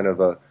 who's kind of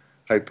a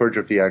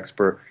hypertrophy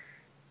expert.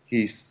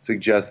 He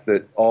suggests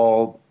that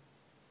all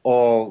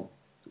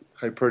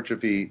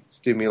hypertrophy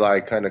stimuli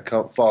kind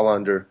of fall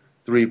under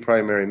three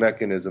primary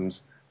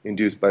mechanisms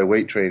induced by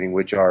weight training,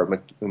 which are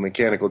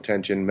mechanical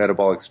tension,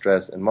 metabolic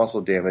stress, and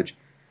muscle damage.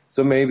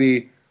 So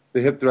maybe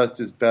the hip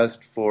thrust is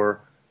best for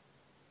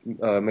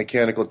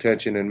mechanical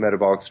tension and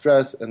metabolic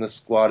stress, and the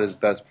squat is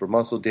best for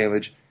muscle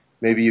damage.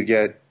 Maybe you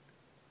get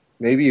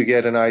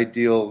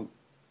ideal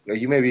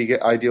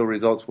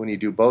results when you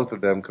do both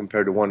of them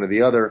compared to one or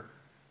the other.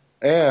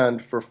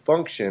 And for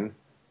function,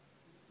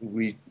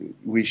 we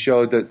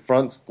showed that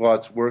front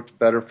squats worked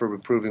better for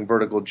improving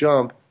vertical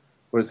jump,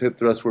 whereas hip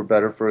thrusts were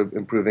better for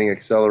improving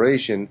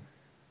acceleration.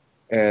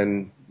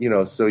 And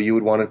so you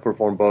would want to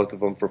perform both of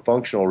them for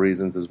functional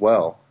reasons as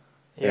well.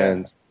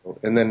 Yeah.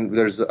 And then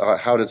there's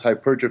how does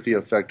hypertrophy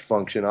affect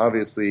function?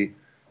 Obviously,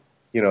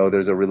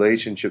 there's a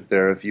relationship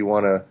there. If you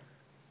want to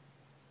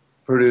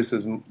produce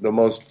the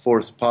most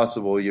force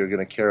possible, you're going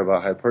to care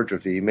about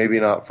hypertrophy. Maybe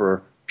not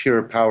for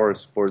pure power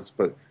sports,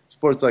 but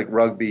sports like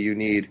rugby, you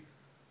need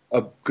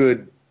a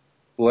good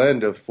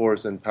blend of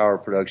force and power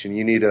production.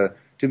 You need to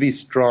be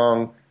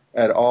strong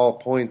at all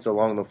points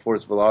along the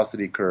force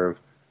velocity curve.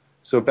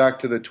 So back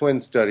to the twin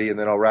study, and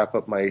then I'll wrap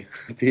up my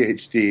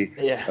PhD.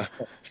 Yeah.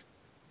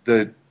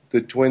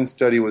 The twin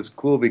study was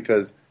cool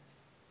because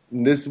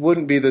this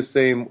wouldn't be the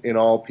same in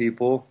all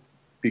people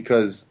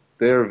because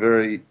they're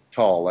very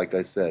tall, like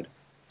I said.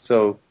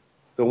 So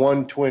the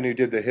one twin who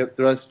did the hip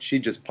thrust, she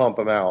just pump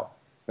them out.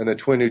 And the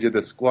twin who did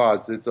the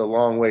squats, it's a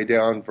long way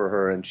down for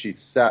her, and she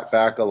sat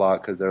back a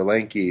lot because they're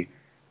lanky.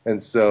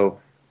 And so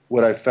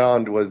what I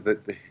found was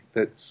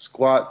that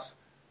squats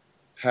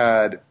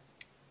had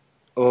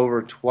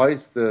over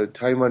twice the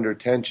time under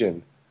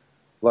tension.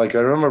 Like I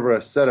remember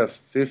a set of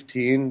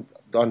 15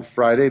 on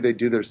Friday, they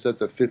do their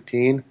sets of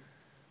 15.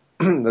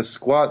 The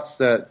squat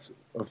sets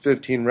of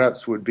 15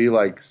 reps would be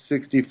like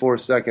 64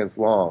 seconds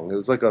long. It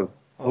was like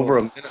over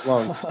a minute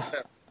long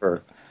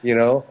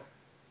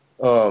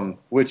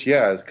which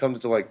it comes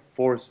to like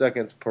 4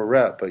 seconds per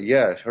rep. But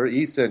yeah, her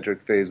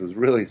eccentric phase was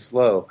really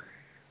slow.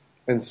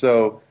 And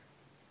so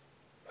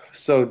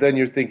then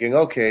you're thinking,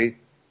 okay,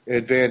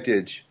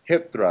 advantage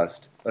hip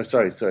thrust.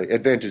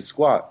 Advantage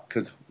squat,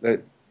 because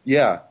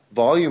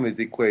volume is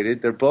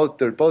equated. They're both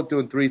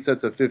doing 3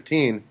 sets of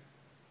 15,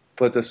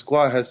 but the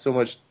squat has so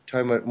much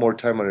more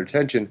time under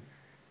tension.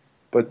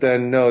 But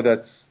then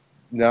let's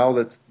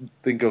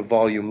think of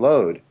volume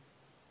load.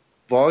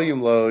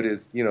 Volume load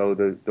is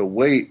the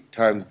weight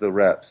times the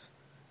reps.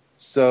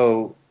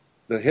 So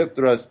the hip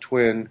thrust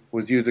twin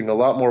was using a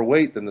lot more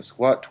weight than the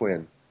squat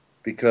twin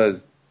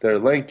because they're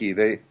lanky.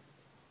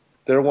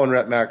 Their 1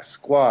 rep max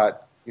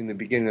squat in the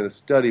beginning of the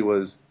study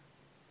was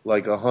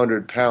like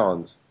 100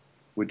 pounds,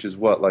 which is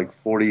like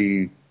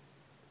 42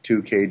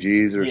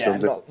 kgs or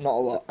something. Yeah, not a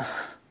lot.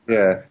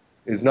 Yeah,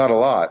 it's not a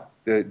lot.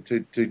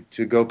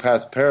 To go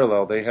past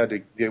parallel,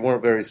 they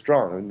weren't very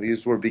strong, and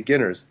these were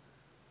beginners.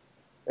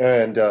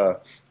 And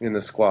in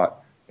the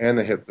squat and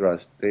the hip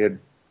thrust, they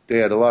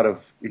had a lot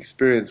of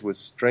experience with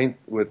strength,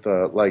 with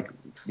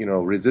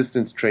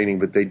resistance training,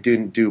 but they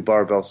didn't do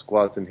barbell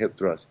squats and hip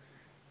thrusts.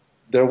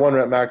 Their 1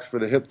 rep max for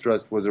the hip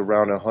thrust was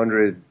around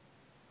 100.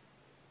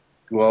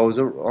 Well, it was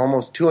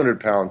almost 200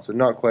 pounds, so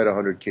not quite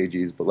 100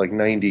 kgs, but like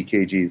 90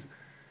 kgs.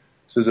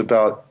 So it's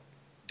about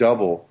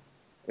double.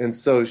 And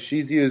so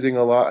she's using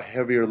a lot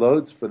heavier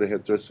loads for the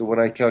hip thrust. So when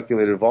I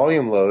calculated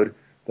volume load,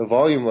 the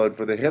volume load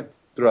for the hip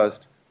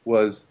thrust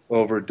was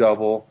over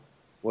double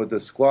what the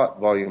squat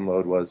volume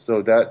load was.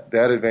 So that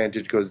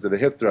advantage goes to the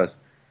hip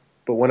thrust.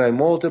 But when I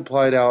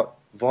multiplied out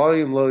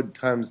volume load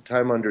times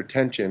time under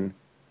tension,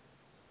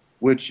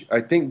 which I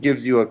think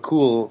gives you a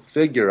cool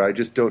figure, I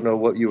just don't know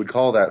what you would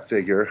call that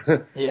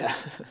figure. Yeah.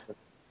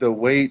 The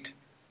weight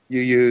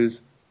you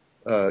use,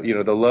 the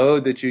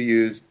load that you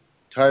use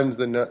times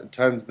the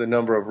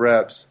number of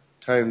reps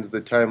times the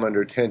time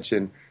under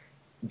tension,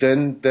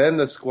 then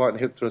the squat and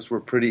hip thrust were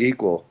pretty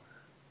equal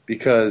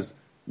because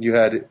you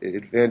had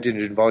advantage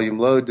in volume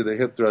load to the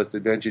hip thrust,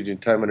 advantage in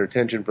time under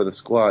tension for the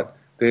squat.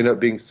 They end up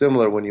being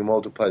similar when you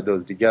multiplied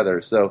those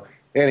together. So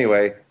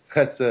anyway,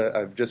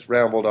 I've just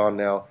rambled on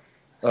now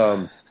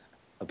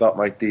about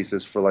my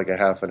thesis for like a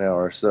half an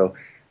hour. So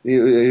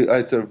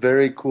it's a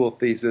very cool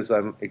thesis.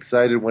 I'm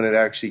excited when it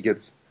actually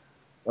gets.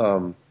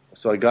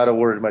 So I got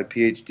awarded my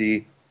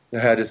PhD. I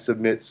had to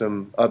submit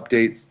some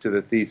updates to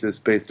the thesis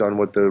based on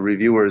what the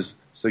reviewers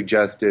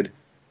suggested,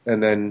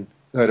 and then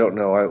I don't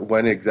know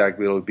when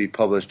exactly it'll be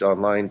published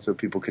online so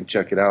people can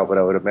check it out, but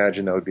I would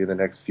imagine that would be in the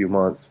next few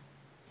months.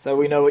 So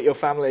we know what your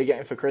family are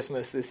getting for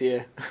Christmas this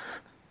year.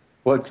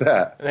 What's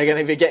that? They're going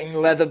to be getting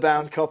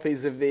leather-bound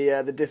copies of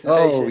the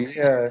dissertation. Oh,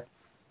 yeah.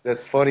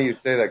 That's funny you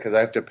say that because I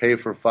have to pay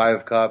for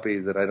 5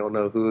 copies, and I don't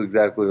know who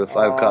exactly the 5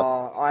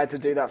 copies. I had to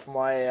do that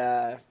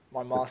for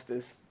my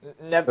masters.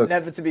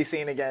 Never to be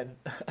seen again.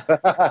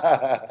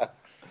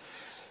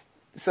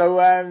 So,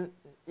 I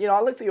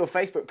looked at your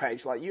Facebook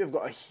page. Like, you have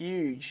got a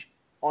huge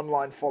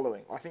online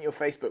following. I think your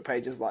Facebook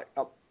page is like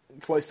up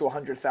close to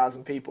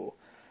 100,000 people.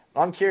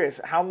 I'm curious,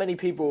 how many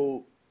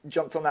people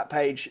jumped on that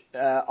page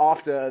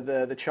after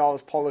the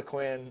Charles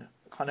Poliquin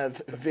kind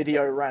of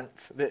video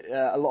rant that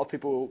a lot of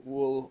people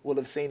will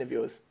have seen of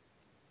yours?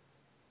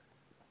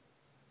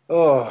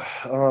 Oh,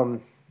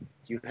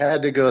 you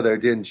had to go there,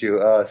 didn't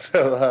you?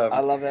 I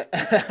love it.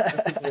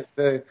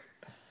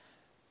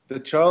 The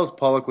Charles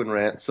Poliquin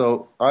rant.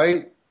 So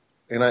I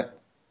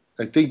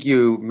think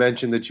you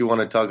mentioned that you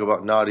want to talk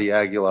about Nadia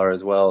Aguilar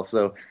as well.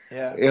 So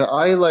Yeah.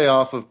 I lay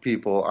off of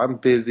people. I'm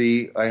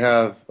busy. I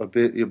have a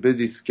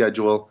busy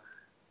schedule,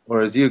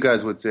 or as you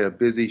guys would say, a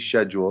busy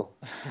schedule.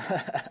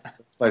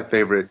 That's my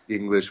favorite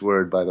English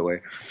word, by the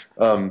way.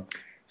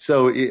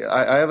 So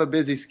I have a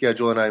busy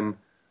schedule, and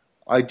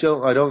I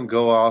don't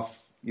go off,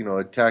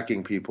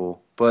 attacking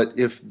people. But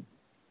if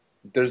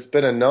there's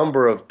been a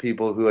number of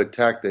people who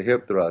attack the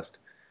hip thrust,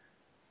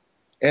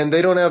 and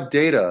they don't have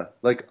data.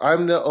 Like,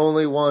 I'm the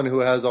only one who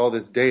has all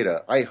this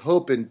data. I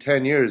hope in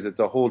 10 years it's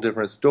a whole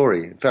different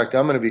story. In fact,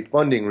 I'm going to be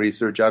funding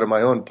research out of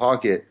my own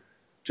pocket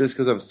just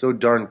because I'm so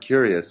darn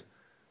curious.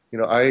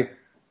 I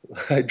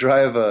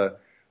drive a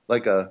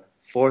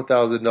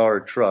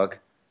 $4,000 truck,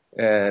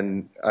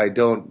 and I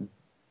don't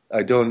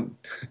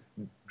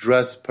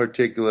dress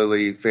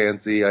particularly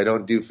fancy. I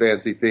don't do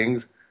fancy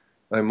things.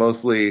 I'm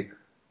mostly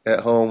at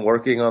home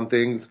working on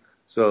things.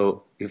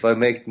 So if I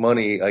make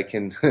money, I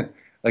can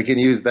I can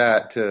use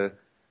that to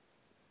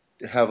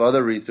have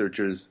other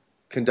researchers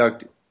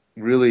conduct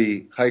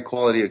really high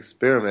quality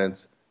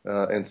experiments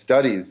and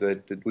studies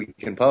that we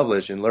can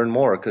publish and learn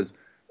more, because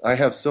I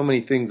have so many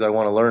things I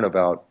want to learn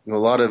about. A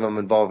lot of them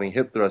involving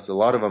hip thrusts. A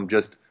lot of them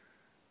just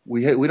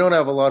we don't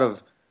have a lot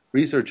of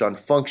research on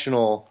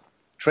functional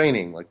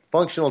training. Like,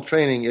 functional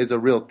training is a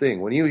real thing.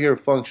 When you hear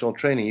functional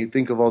training, you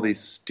think of all these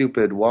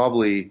stupid,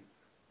 wobbly,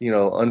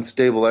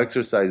 unstable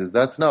exercises.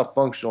 That's not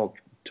functional.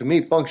 To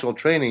me, functional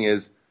training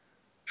is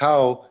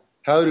how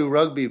do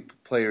rugby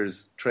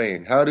players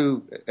train? How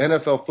do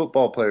NFL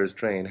football players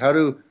train? How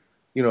do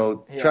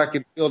track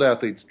and field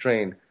athletes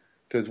train?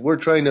 Because we're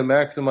trying to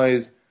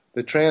maximize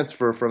the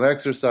transfer from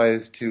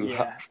exercise to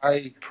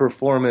high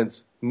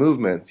performance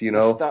movements.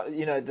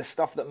 The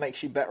stuff that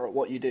makes you better at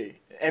what you do.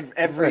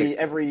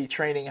 Every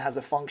training has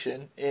a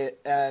function,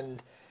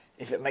 and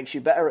if it makes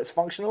you better, it's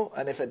functional,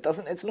 and if it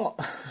doesn't, it's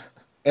not.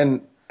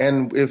 and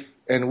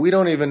we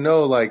don't even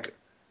know, like,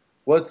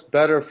 what's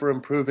better for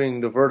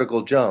improving the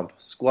vertical jump,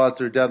 squats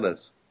or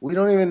deadlifts? We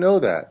don't even know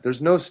that.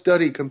 There's no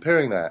study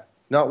comparing that.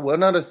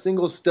 Not a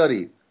single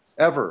study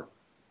ever.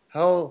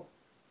 How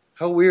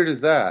weird is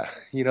that?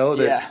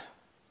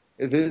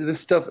 This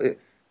stuff.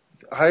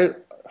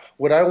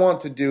 What I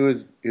want to do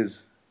is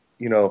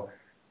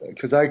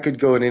because I could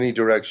go in any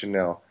direction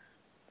now.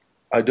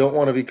 I don't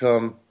want to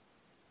become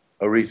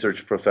a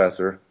research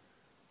professor,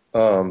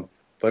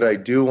 but I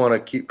do want to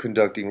keep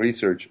conducting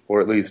research,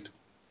 or at least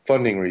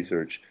funding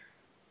research.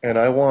 And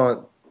I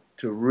want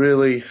to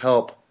really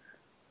help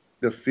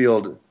the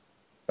field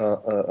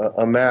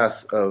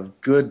amass a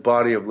good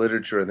body of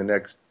literature in the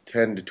next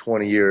 10 to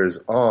 20 years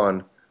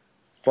on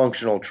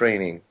functional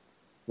training.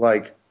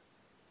 Like,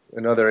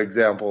 another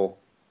example,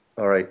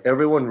 all right,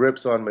 everyone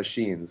rips on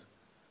machines,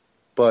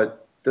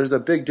 but there's a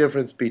big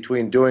difference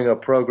between doing a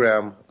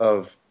program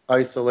of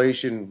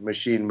isolation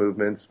machine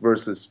movements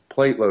versus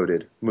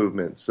plate-loaded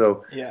movements.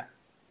 So,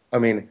 I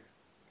mean,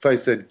 if I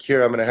said,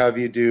 Kira, I'm going to have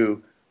you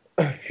do,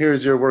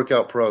 here's your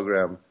workout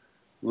program: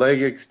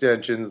 leg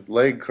extensions,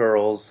 leg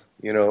curls,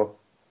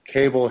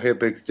 cable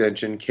hip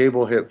extension,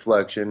 cable hip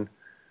flexion,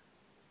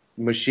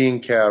 machine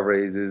calf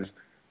raises,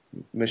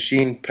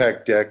 machine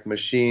pec deck,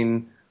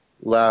 machine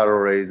lateral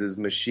raises,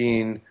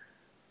 machine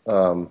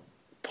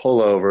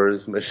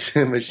pullovers,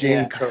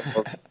 machine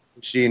curls,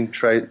 machine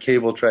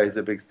cable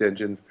tricep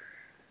extensions.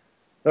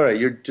 All right,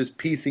 you're just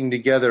piecing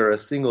together a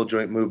single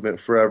joint movement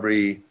for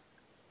every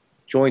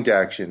joint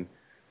action.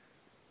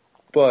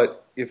 But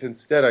if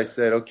instead I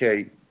said,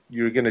 okay,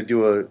 you're going to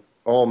do a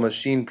all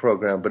machine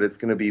program, but it's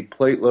going to be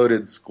plate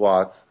loaded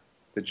squats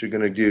that you're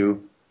going to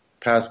do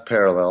past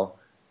parallel,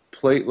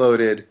 plate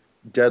loaded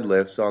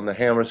deadlifts on the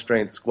hammer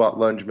strength squat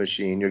lunge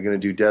machine. You're going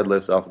to do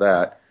deadlifts off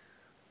that.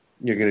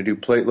 You're going to do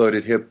plate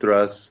loaded hip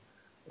thrusts.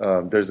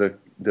 There's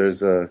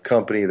a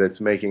company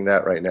that's making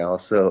that right now.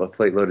 So a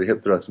plate loaded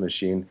hip thrust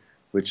machine,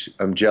 which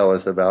I'm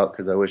jealous about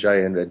because I wish I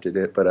invented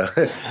it, but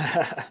it's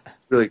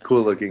really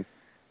cool looking.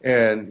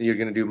 And you're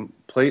going to do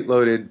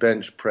plate-loaded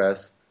bench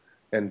press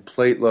and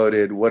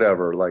plate-loaded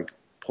whatever, like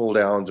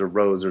pull-downs or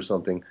rows or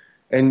something.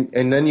 And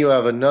then you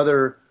have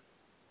another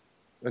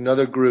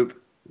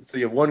group. So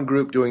you have one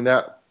group doing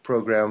that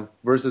program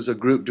versus a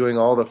group doing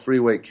all the free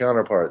weight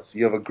counterparts.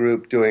 You have a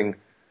group doing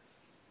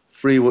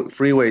free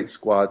weight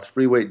squats,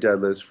 free weight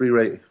deadlifts,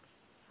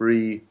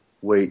 free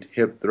weight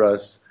hip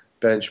thrusts,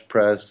 bench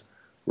press,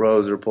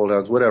 rows or pull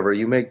downs, whatever.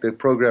 You make the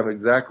program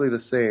exactly the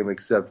same,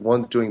 except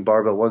one's doing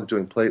barbell, one's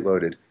doing plate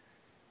loaded.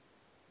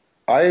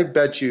 I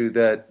bet you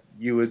that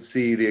you would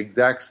see the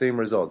exact same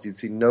results. You'd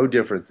see no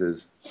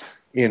differences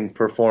in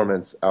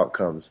performance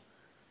outcomes.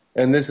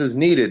 And this is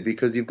needed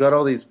because you've got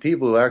all these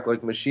people who act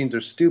like machines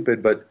are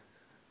stupid, but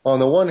on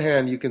the one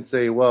hand, you can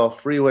say, well,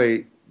 free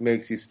weight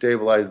makes you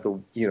stabilize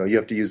you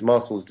have to use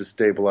muscles to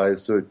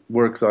stabilize, so it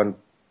works on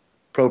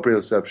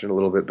proprioception a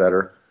little bit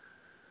better.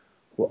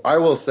 Well, I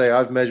will say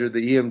I've measured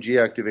the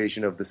EMG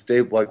activation of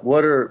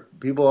the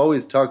people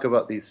always talk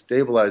about these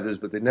stabilizers,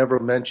 but they never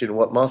mention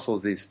what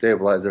muscles these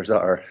stabilizers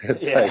are.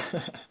 It's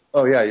like,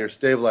 oh yeah, your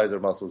stabilizer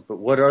muscles, but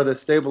what are the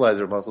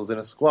stabilizer muscles in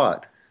a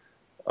squat?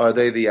 Are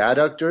they the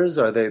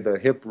adductors? Are they the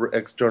hip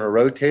external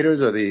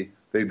rotators? Are they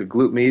the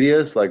glute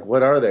medius? Like,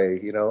 what are they?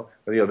 The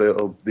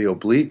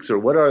obliques, or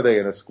what are they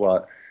in a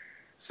squat?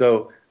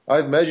 So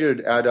I've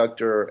measured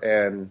adductor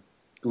and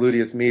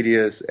gluteus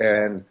medius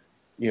and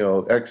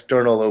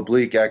external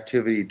oblique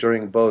activity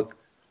during both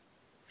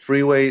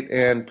free weight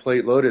and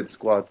plate loaded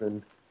squats,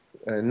 and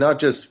not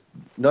just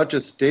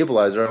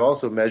stabilizer. I've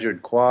also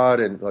measured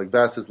quad and like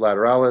vastus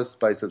lateralis,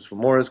 biceps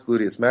femoris,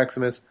 gluteus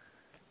maximus,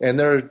 and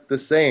they're the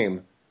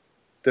same.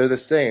 They're the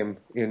same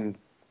in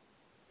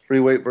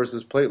free weight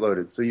versus plate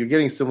loaded. So you're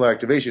getting similar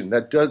activation.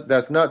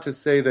 That's not to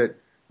say that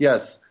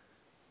yes,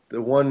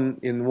 in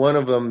one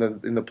of them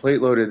in the plate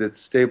loaded it's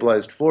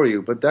stabilized for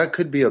you, but that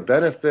could be a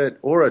benefit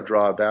or a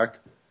drawback.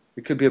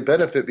 It could be a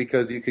benefit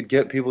because you could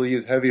get people to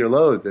use heavier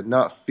loads and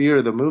not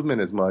fear the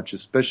movement as much,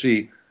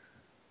 especially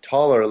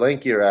taller,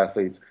 lankier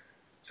athletes.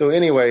 So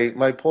anyway,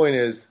 my point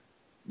is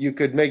you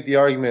could make the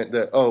argument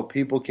that,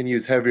 people can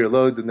use heavier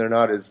loads and they're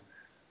not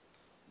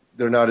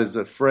as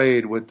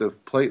afraid with the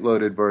plate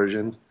loaded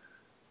versions.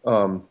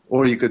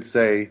 Or you could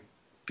say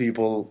it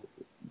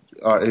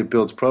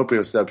builds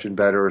proprioception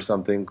better or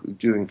something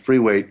doing free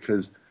weight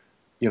because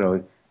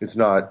it's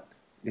not.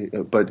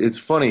 But it's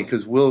funny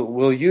because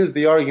we'll use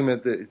the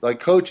argument that, like,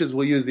 coaches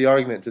will use the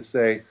argument to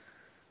say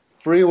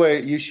free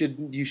weight you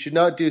should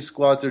not do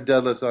squats or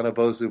deadlifts on a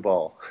BOSU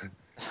ball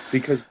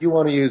because you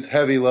want to use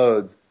heavy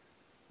loads.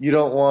 You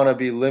don't want to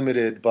be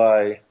limited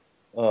by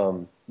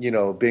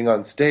being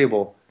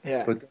unstable.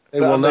 Yeah, but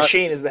a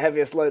machine is the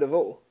heaviest load of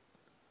all.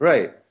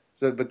 Right.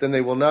 So, but then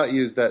they will not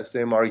use that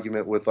same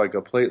argument with like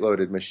a plate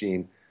loaded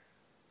machine.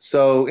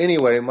 So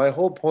anyway, my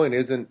whole point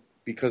isn't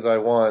because I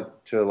want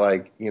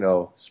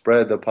to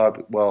spread the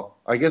pop. Well,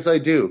 I guess I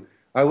do.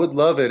 I would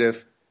love it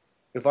if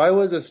I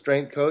was a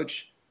strength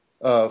coach,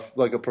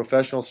 like a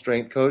professional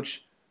strength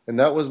coach, and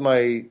that was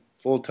my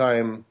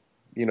full-time,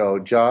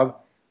 job,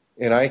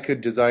 and I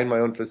could design my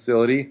own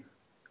facility.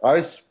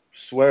 I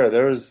swear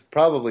there's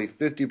probably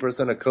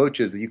 50% of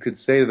coaches that you could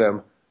say to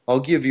them, I'll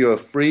give you a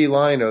free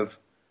line of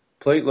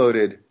plate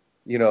loaded,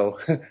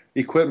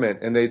 equipment,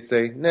 and they'd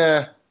say,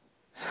 nah,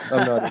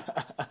 I'm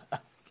not.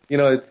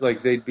 It's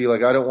like they'd be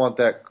like, I don't want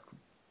that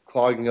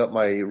clogging up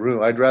my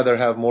room. I'd rather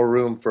have more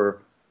room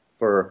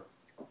for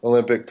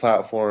Olympic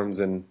platforms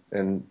and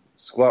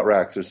squat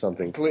racks or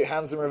something. Glute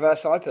hams and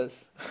reverse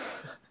hypers.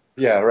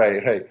 Yeah,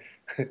 right.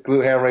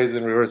 Glute ham raises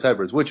and reverse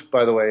hypers, which,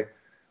 by the way,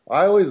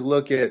 I always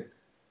look at.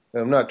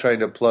 I'm not trying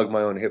to plug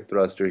my own hip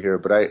thruster here,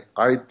 but I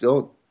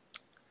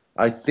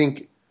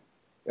think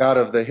out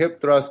of the hip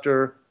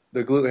thruster,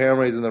 the glute ham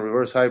raise, and the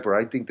reverse hyper,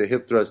 I think the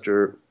hip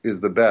thruster is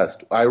the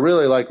best. I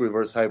really like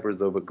reverse hypers,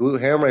 though, but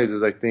glute ham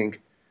raises, I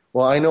think,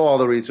 well, I know all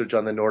the research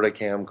on the Nordic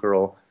ham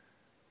curl,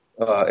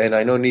 and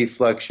I know knee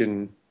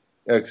flexion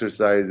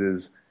exercise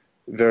is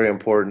very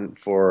important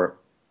for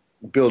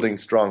building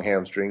strong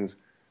hamstrings.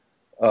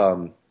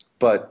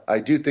 But I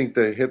do think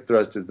the hip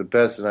thrust is the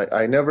best, and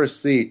I never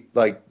see,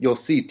 you'll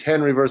see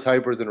 10 reverse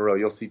hypers in a row.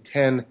 You'll see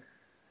 10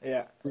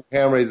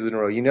 ham raises in a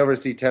row. You never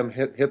see 10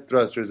 hip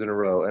thrusters in a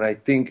row. And I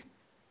think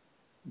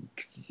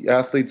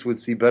athletes would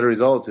see better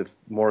results if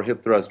more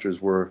hip thrusters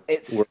were.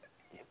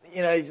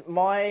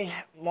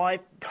 My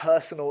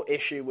personal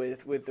issue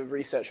with the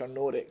research on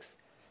Nordics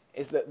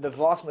is that the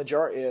vast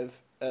majority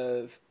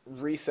of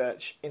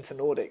research into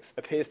Nordics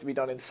appears to be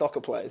done in soccer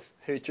players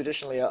who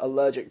traditionally are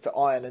allergic to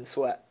iron and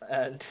sweat.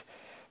 And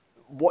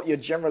what you're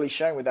generally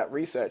showing with that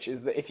research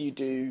is that if you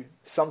do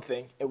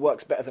something, it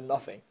works better than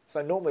nothing.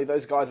 So normally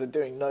those guys are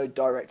doing no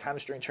direct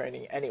hamstring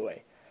training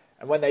anyway.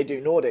 And when they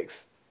do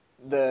Nordics,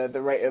 the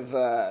rate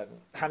of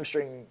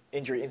hamstring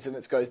injury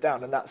incidence goes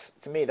down. And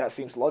to me, that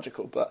seems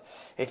logical. But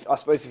I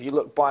suppose if you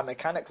look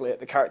biomechanically at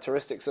the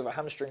characteristics of a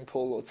hamstring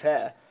pull or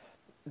tear,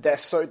 they're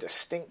so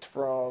distinct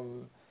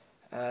from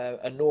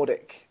a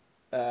Nordic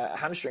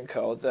hamstring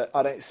curl that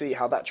I don't see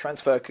how that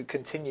transfer could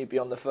continue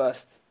beyond the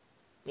first,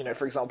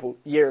 for example,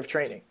 year of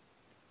training.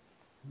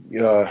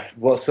 Yeah,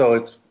 well, so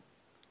it's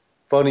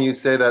funny you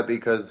say that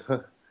because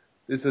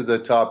this is a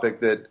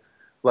topic that,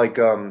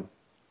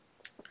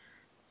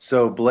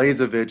 so Tony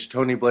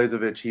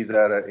Blazevich, he's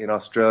in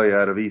Australia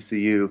out of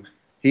ECU.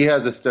 He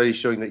has a study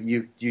showing that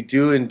you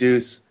do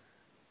induce,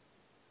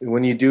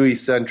 when you do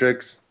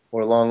eccentrics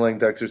or long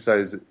length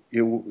exercise,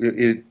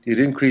 it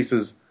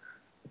increases.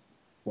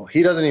 Well,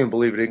 he doesn't even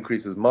believe it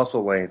increases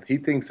muscle length. He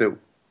thinks it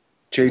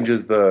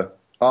changes the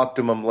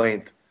optimum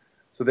length.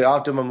 So the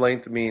optimum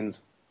length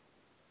means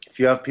if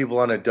you have people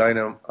on on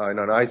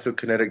an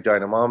isokinetic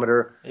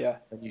dynamometer Yeah.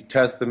 and you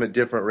test them at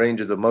different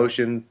ranges of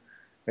motion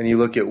and you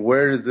look at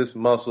where does this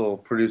muscle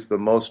produce the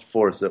most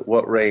force at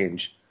what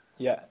range,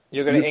 Yeah.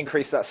 You're going to you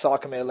increase that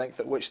sarcomere length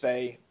at which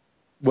they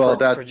well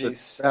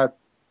produce. that's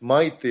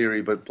my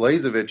theory, but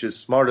Blazevich is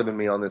smarter than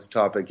me on this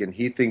topic and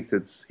he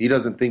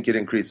doesn't think it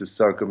increases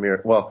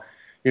sarcomere. Well,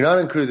 you're not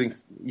increasing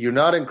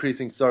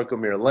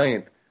sarcomere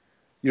length,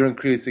 you're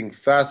increasing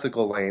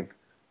fascicle length.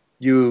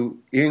 You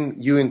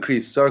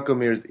increase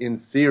sarcomeres in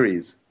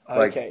series,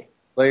 like Okay.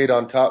 laid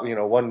on top,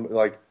 one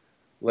like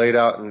laid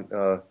out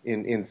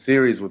in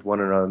series with one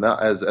another,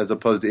 not as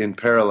opposed to in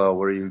parallel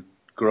where you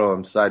grow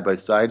them side by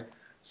side.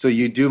 So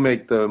you do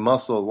make the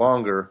muscle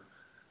longer,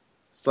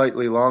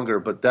 slightly longer,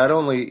 but that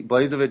only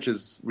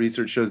Blazevich's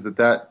research shows that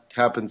that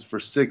happens for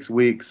 6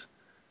 weeks,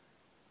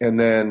 and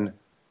then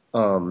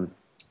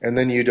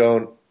you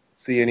don't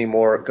see any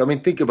more. I mean,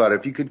 think about it.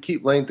 If you could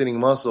keep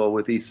lengthening muscle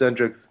with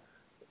eccentrics,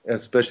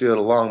 especially at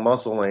a long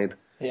muscle length,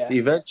 Yeah.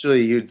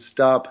 eventually you'd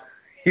stop.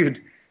 You'd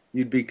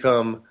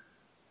become,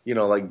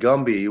 like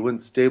Gumby. You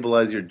wouldn't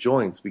stabilize your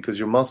joints because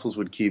your muscles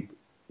would keep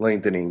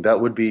lengthening.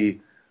 That would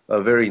be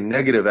a very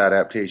negative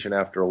adaptation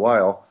after a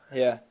while.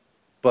 Yeah.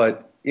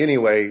 But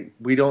anyway,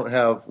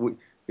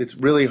 it's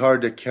really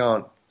hard to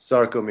count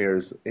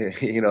sarcomeres.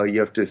 You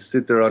have to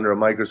sit there under a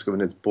microscope,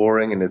 and it's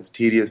boring and it's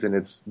tedious, and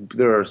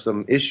there are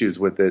some issues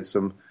with it,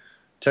 some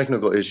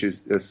technical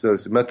issues,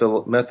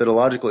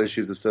 methodological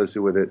issues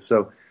associated with it.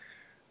 So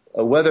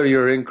whether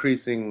you're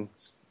increasing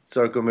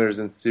sarcomeres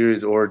in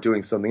series or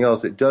doing something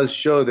else, it does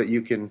show that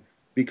you can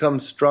become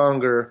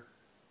stronger.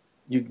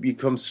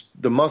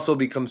 The muscle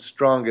becomes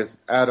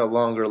strongest at a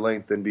longer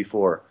length than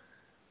before.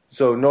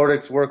 So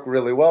Nordics work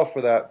really well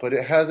for that, but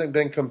it hasn't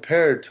been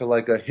compared to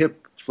like a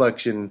hip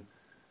flexion,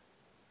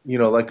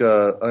 like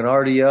an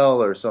RDL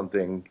or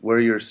something where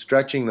you're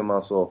stretching the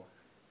muscle.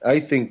 I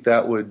think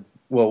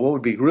what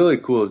would be really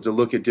cool is to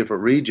look at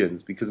different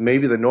regions, because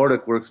maybe the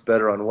Nordic works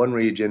better on one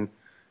region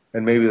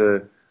and maybe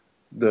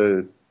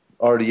the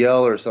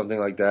RDL or something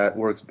like that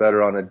works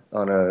better on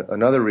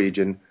another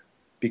region,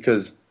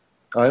 because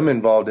I'm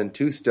involved in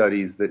two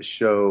studies that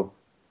show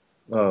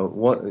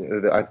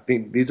I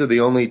think these are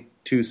the only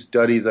two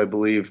studies, I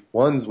believe.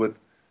 One's with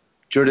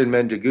Jordan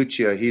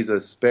Mendegucia. He's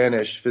a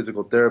Spanish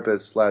physical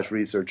therapist /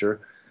 researcher,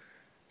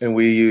 and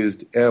we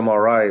used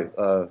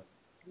MRI,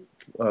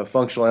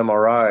 functional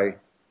MRI,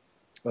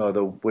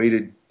 the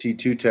weighted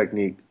T2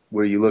 technique,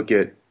 where you look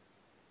at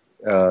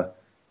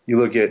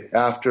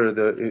after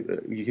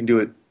you can do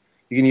it.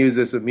 You can use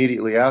this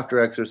immediately after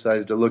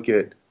exercise to look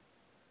at.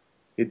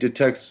 It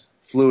detects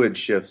fluid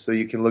shifts, so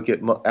you can look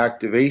at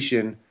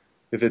activation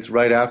if it's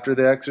right after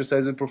the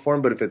exercise is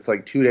performed, but if it's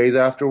like 2 days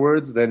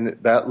afterwards, then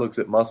that looks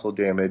at muscle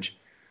damage.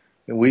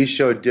 And we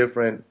showed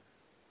different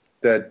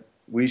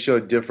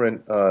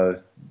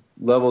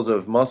levels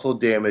of muscle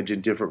damage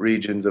in different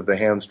regions of the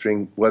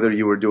hamstring, whether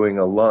you were doing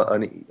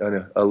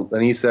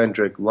an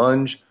eccentric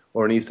lunge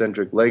or an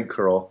eccentric leg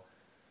curl.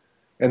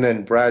 And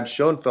then Brad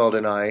Schoenfeld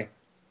and I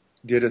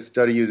did a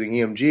study using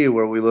EMG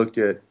where we looked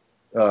at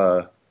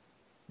the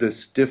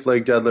stiff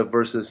leg deadlift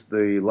versus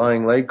the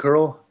lying leg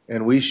curl,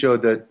 and we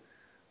showed that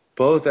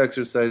both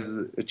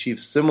exercises achieve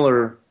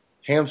similar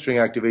hamstring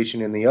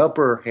activation in the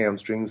upper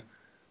hamstrings,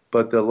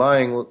 but the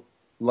lying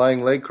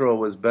leg curl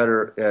was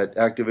better at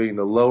activating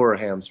the lower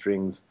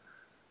hamstrings.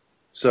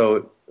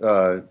 So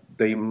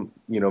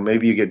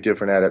maybe you get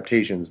different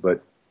adaptations,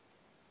 but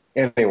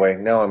anyway,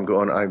 now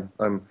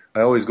I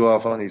always go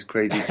off on these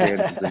crazy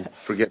tangents and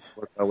forget to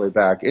work my way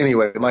back.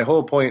 Anyway, my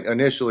whole point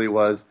initially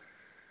was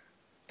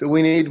that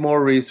we need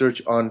more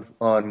research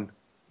on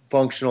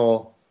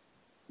functional.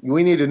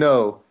 We need to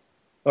know,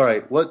 all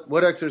right,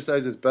 what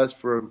exercise is best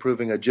for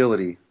improving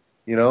agility?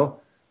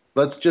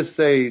 Let's just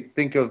say,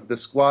 think of the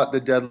squat, the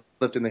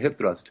deadlift, and the hip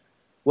thrust.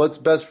 What's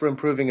best for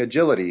improving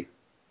agility?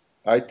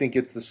 I think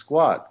it's the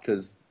squat,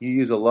 because you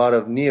use a lot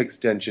of knee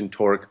extension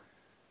torque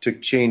to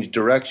change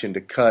direction,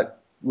 to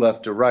cut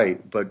left to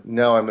right. But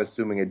now I'm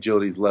assuming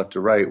agility is left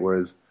to right,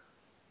 whereas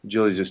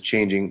agility is just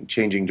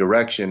changing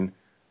direction.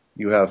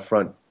 You have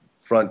front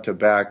to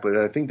back, but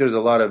I think there's a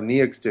lot of knee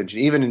extension,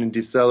 even in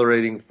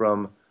decelerating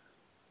from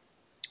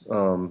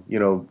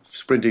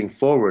sprinting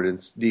forward and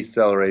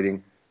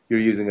decelerating. You're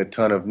using a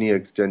ton of knee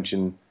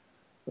extension,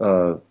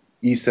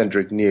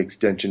 eccentric knee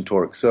extension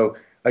torque. So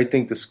I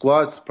think the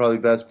squat's probably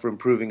best for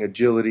improving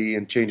agility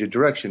and change of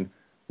direction.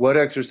 What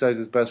exercise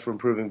is best for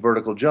improving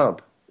vertical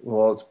jump?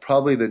 Well, it's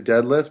probably the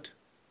deadlift,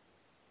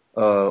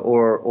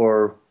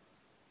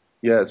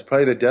 it's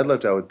probably the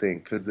deadlift, I would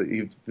think, because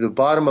the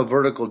bottom of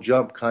vertical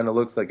jump kind of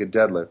looks like a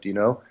deadlift,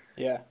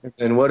 Yeah.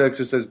 And what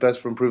exercise is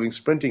best for improving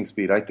sprinting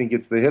speed? I think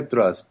it's the hip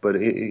thrust, but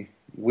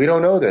we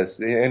don't know this,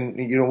 and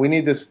we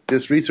need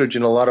this research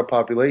in a lot of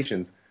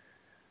populations.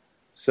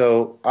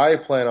 So I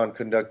plan on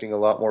conducting a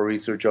lot more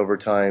research over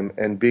time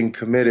and being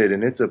committed,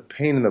 and it's a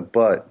pain in the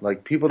butt.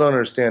 Like, people don't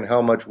understand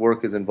how much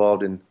work is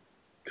involved in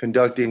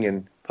conducting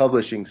and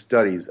publishing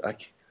studies.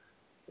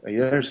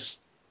 There's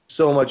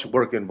so much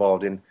work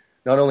involved in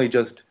not only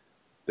just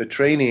the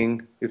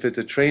training, if it's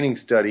a training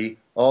study,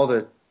 all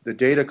the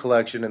data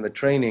collection and the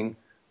training,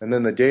 and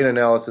then the data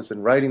analysis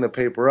and writing the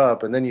paper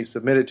up, and then you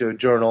submit it to a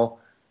journal.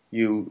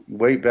 You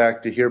wait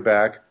back to hear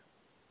back.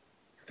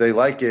 If they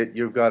like it,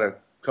 you've got a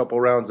couple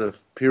rounds of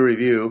peer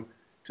review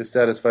to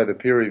satisfy the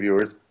peer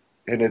reviewers,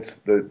 and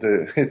it's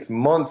it's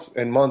months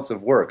and months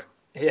of work.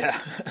 Yeah.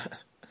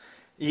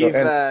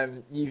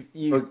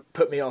 You've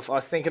put me off. I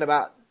was thinking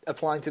about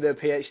applying to do a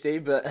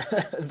PhD, but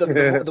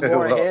the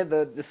more I hear,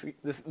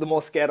 the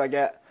more scared I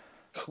get.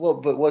 Well,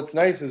 but what's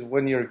nice is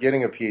when you're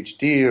getting a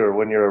PhD or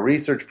when you're a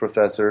research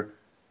professor,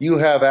 you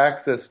have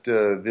access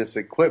to this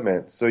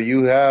equipment. So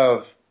you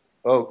have,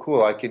 oh,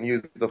 cool, I can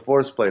use the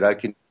force plate, I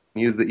can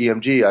use the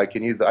EMG, I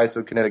can use the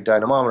isokinetic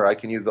dynamometer, I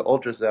can use the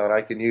ultrasound,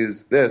 I can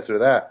use this or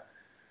that.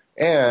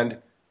 And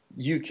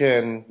you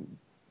have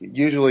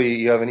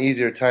an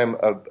easier time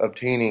of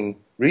obtaining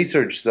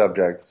research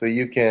subjects. So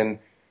you can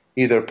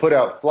either put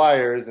out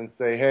flyers and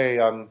say,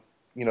 hey, I'm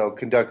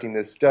conducting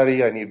this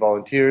study, I need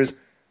volunteers.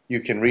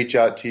 You can reach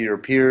out to your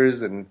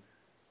peers, and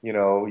you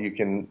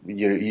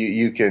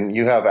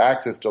have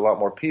access to a lot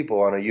more people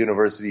on a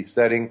university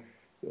setting,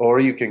 or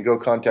you can go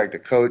contact a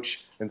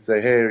coach and say,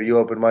 hey, are you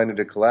open-minded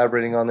to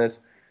collaborating on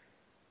this?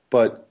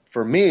 But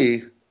for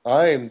me,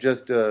 I am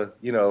just a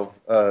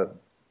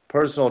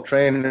personal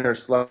trainer /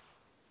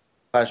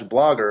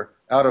 blogger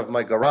out of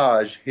my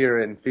garage here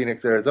in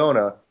Phoenix,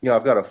 Arizona.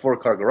 I've got a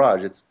 4-car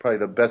garage. It's probably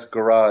the best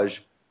garage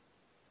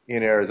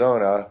in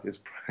Arizona.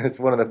 It's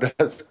one of the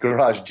best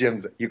garage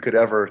gyms you could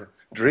ever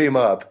dream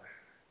up.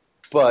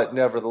 But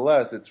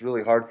nevertheless, it's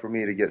really hard for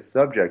me to get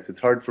subjects. It's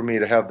hard for me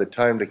to have the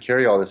time to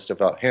carry all this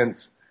stuff out.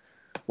 Hence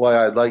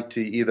why I'd like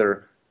to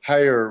either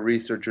hire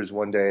researchers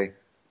one day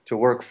to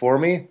work for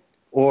me,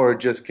 or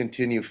just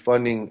continue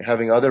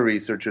having other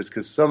researchers,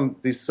 because some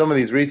of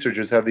these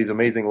researchers have these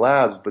amazing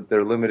labs, but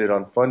they're limited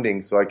on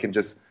funding. So I can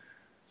just,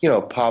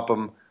 pop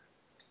them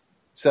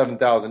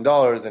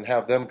 $7,000 and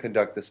have them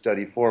conduct the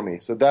study for me.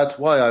 So that's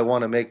why I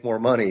want to make more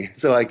money,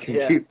 so I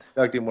can keep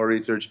conducting more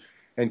research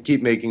and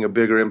keep making a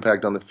bigger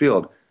impact on the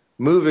field.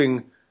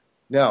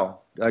 Now,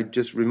 I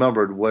just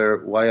remembered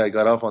why I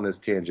got off on this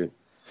tangent.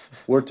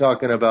 We're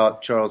talking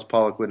about Charles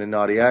Poliquin and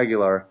Nadia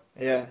Aguilar.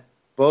 Yeah.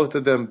 Both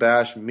of them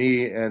bash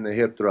me and the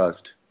hip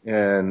thrust.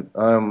 And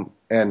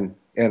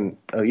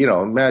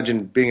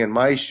imagine being in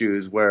my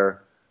shoes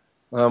where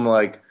I'm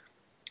like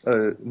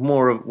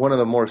one of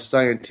the more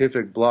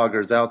scientific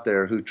bloggers out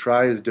there who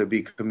tries to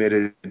be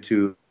committed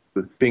to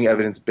being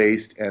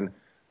evidence-based. And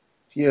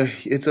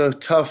it's a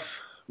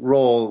tough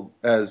role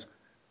as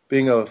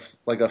being a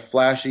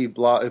flashy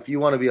blog. If you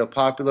want to be a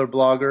popular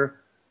blogger,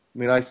 I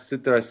mean, I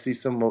sit there, I see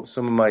some of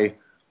my,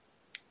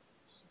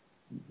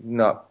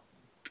 not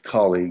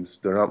colleagues,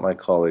 they're not my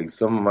colleagues,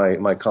 some of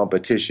my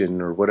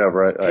competition or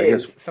whatever. I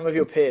guess some of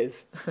your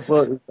peers.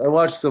 Well, I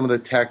watch some of the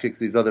tactics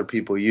these other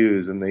people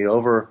use, and they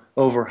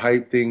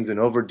overhype things and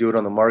overdo it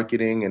on the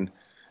marketing. And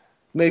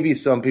maybe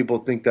some people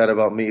think that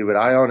about me, but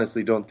I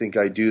honestly don't think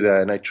I do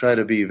that. And I try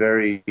to be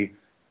very.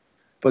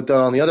 But then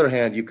on the other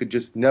hand, you could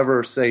just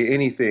never say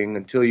anything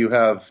until you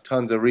have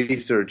tons of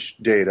research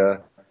data.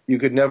 You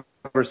could never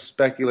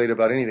speculate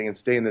about anything and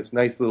stay in this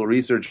nice little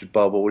research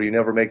bubble where you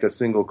never make a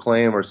single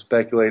claim or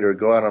speculate or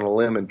go out on a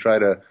limb and try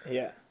to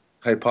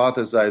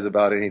hypothesize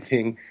about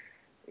anything.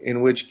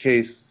 In which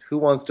case, who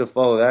wants to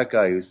follow that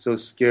guy who's so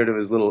scared of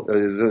his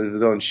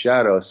own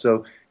shadow?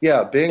 So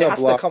yeah, being it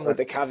has to come with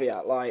a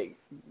caveat. Like,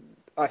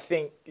 I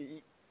think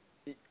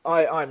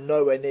I'm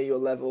nowhere near your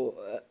level.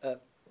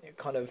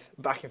 Kind of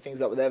backing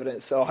things up with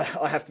evidence, so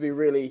I have to be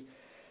really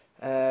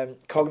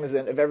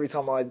cognizant of every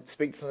time I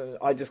speak to someone.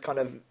 I just kind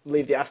of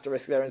leave the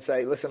asterisk there and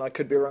say, listen, I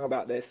could be wrong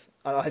about this,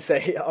 and I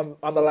say I'm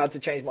allowed to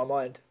change my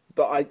mind.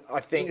 But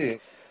I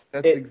think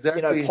that's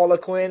exactly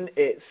Poliquin,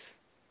 it's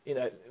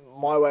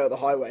my way or the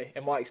highway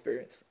in my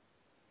experience.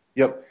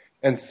 Yep.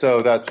 And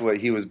so that's what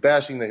he was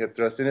bashing the hip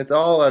thrust, and it's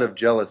all out of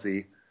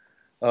jealousy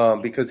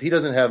because he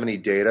doesn't have any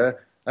data.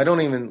 I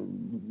don't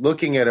even,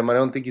 looking at him, I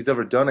don't think he's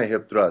ever done a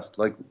hip thrust.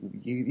 Like,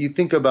 you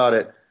think about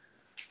it,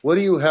 what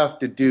do you have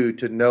to do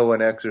to know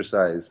an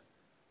exercise?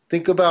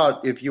 Think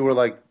about if you were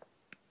like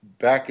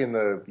back in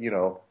the,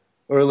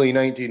 early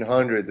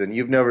 1900s and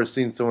you've never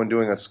seen someone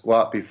doing a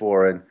squat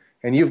before,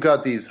 and you've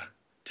got these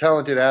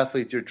talented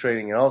athletes you're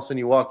training, and all of a sudden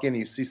you walk in and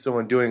you see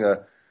someone doing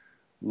a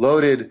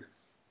loaded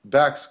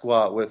back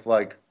squat with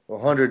like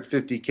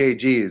 150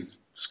 kgs,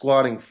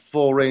 squatting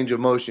full range of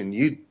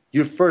motion.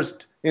 Your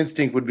first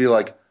instinct would be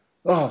like,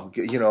 oh,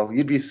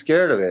 you'd be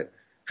scared of it.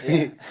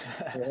 Yeah.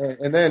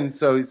 And then,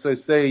 so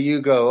say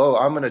you go, oh,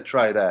 I'm going to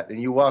try that. And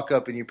you walk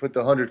up and you put the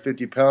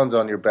 150 pounds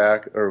on your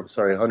back,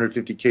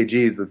 150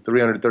 kgs, the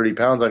 330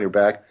 pounds on your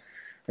back,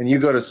 and you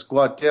go to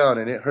squat down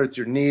and it hurts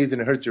your knees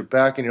and it hurts your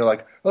back, and you're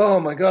like, oh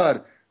my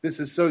God, this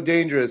is so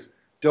dangerous.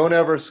 Don't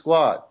ever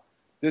squat.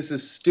 This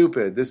is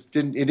stupid. It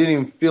didn't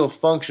even feel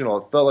functional.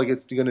 It felt like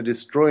it's going to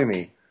destroy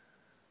me.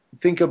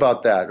 Think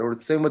about that. Or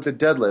the same with the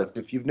deadlift.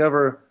 If you've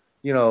never,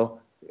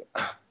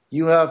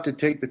 you have to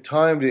take the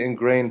time to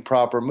ingrain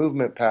proper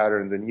movement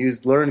patterns and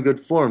learn good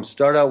forms.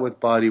 Start out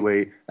with body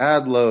weight,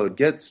 add load,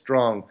 get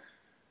strong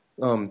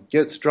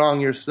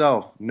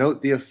yourself.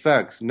 Note the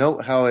effects.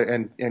 Note how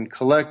it and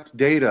collect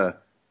data.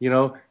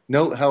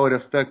 Note how it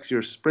affects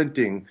your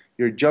sprinting,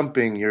 your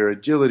jumping, your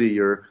agility,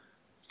 your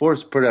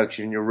force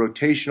production, your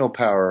rotational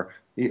power.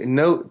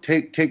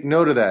 Take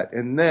note of that,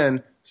 and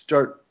then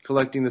start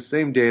collecting the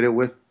same data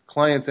with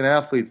clients and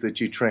athletes that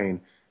you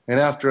train. And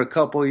after a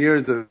couple of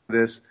years of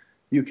this,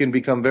 you can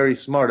become very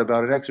smart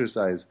about an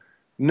exercise.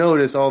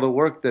 Notice all the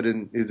work that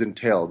is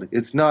entailed.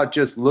 It's not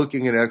just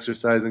looking at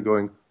exercise and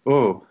going,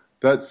 oh,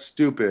 that's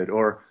stupid,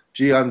 or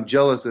gee, I'm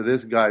jealous of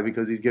this guy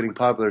because he's getting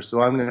popular,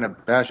 so I'm going to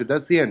bash it.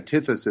 That's the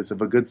antithesis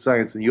of a good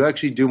science, and you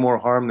actually do more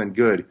harm than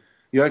good.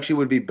 You actually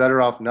would be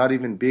better off not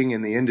even being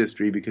in the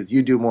industry because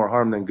you do more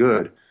harm than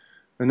good.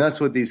 And that's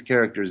what these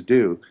characters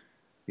do.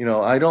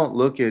 I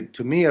don't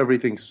to me,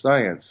 everything's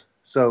science.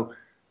 So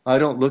I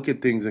don't look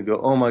at things and go,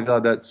 oh my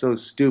God, that's so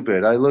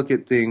stupid. I look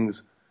at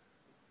things,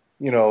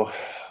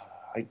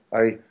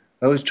 I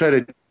always try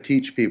to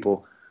teach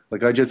people.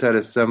 Like I just had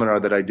a seminar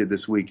that I did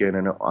this weekend,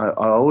 and I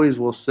always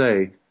will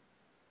say,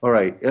 all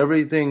right,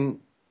 everything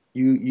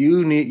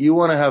you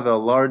want to have a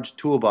large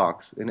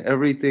toolbox, and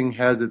everything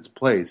has its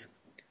place.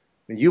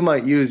 And you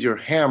might use your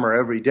hammer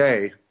every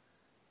day,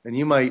 and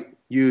you might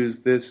use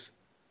this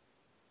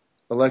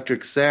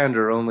electric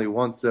sander only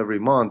once every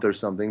month or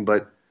something,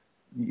 but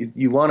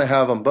you want to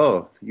have them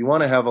both. You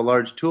want to have a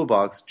large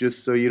toolbox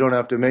just so you don't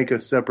have to make a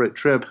separate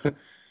trip.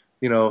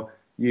 You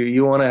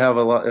want to have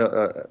a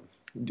lot.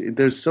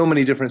 There's so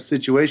many different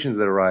situations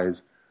that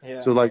arise. Yeah.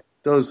 So like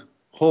those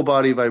whole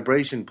body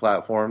vibration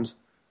platforms,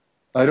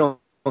 I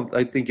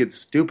think it's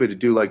stupid to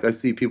do. Like I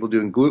see people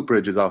doing glute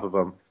bridges off of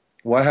them.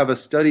 Well, I have a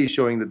study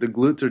showing that the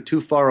glutes are too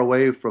far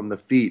away from the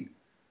feet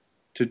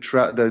to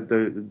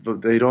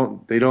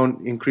they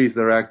don't increase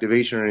their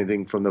activation or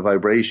anything from the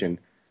vibration.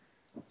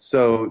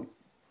 So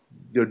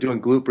they're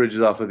doing glute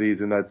bridges off of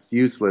these, and that's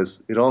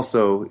useless. It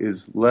also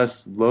is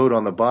less load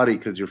on the body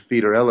because your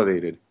feet are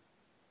elevated.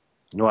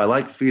 I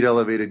like feet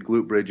elevated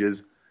glute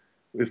bridges.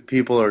 If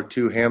people are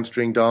too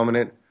hamstring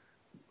dominant,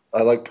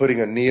 I like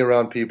putting a band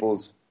around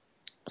people's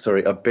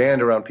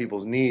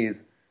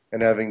knees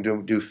and having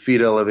to do feet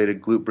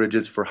elevated glute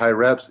bridges for high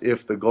reps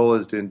if the goal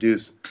is to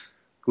induce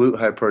glute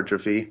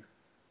hypertrophy.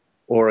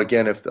 Or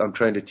again, if I'm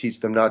trying to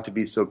teach them not to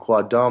be so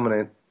quad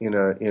dominant in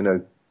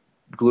a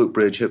glute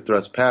bridge hip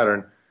thrust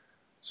pattern.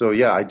 So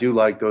yeah, I do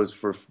like those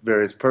for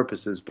various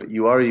purposes, but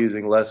you are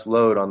using less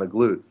load on the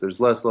glutes. There's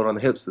less load on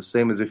the hips, the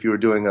same as if you were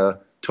doing a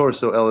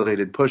torso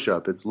elevated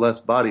push-up. It's less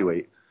body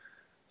weight.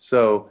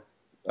 So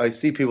I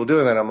see people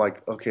doing that. I'm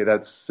like, okay,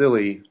 that's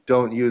silly.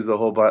 Don't use the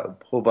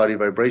whole body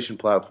vibration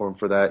platform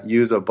for that.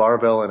 Use a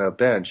barbell and a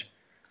bench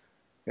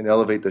and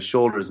elevate the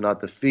shoulders,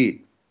 not the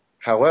feet.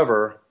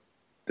 However,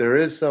 there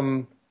is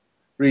some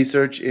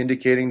research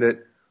indicating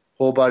that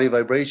whole body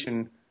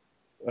vibration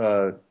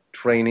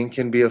training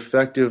can be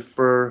effective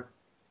for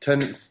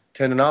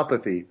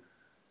tendinopathy.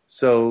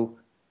 So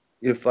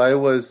if I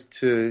was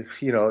to,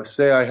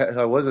 say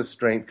I was a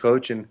strength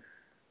coach and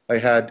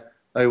I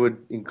would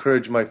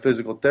encourage my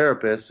physical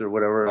therapists or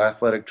whatever,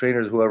 athletic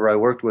trainers, whoever I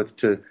worked with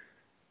to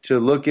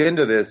look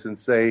into this and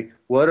say,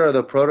 what are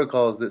the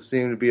protocols that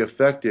seem to be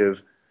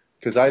effective?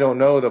 Because I don't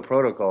know the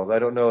protocols. I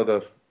don't know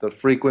the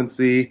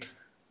frequency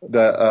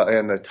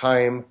and the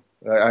time.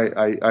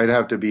 I'd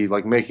have to be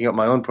like making up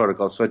my own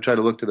protocols. So I try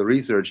to look to the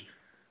research,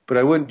 but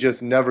I wouldn't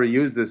just never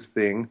use this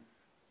thing.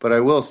 But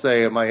I will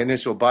say my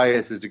initial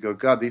bias is to go,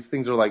 God, these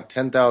things are like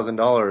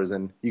 $10,000,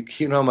 and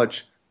you know how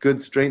much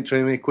good strength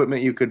training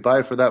equipment you could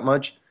buy for that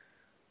much.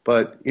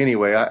 But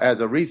anyway, as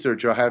a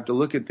researcher, I have to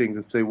look at things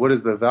and say, what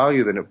is the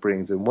value that it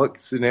brings, and what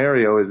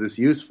scenario is this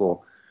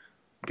useful?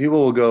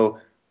 People will go,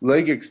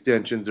 leg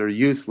extensions are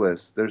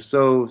useless. They're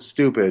so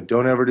stupid.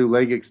 Don't ever do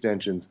leg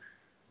extensions.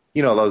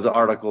 Those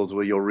articles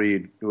where you'll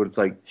read where it's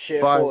like sheer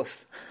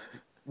force.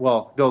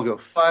 Well, they'll go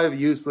 5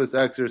 useless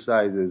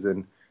exercises,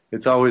 and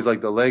it's always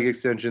like the leg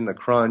extension, the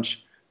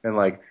crunch, and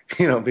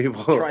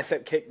people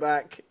tricep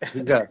kickback.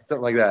 Yeah,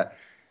 something like that.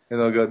 And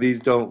they'll go, these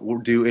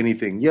don't do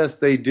anything. Yes,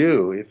 they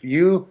do. If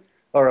you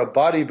are a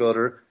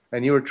bodybuilder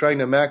and you are trying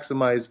to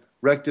maximize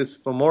rectus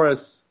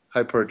femoris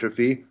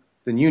hypertrophy,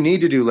 then you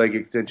need to do leg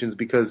extensions,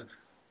 because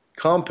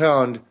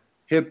compound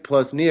hip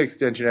plus knee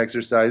extension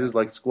exercises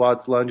like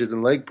squats, lunges,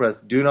 and leg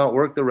press do not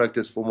work the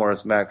rectus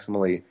femoris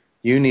maximally.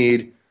 You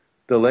need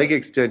the leg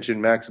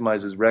extension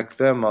maximizes rec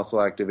fem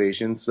muscle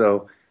activation.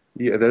 So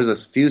yeah, there's a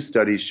few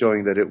studies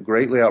showing that it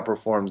greatly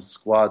outperforms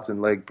squats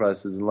and leg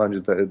presses and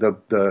lunges.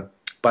 The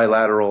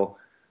bilateral,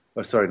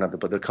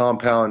 the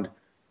compound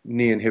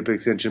knee and hip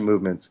extension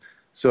movements.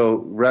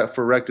 So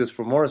for rectus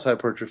femoris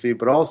hypertrophy,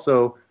 but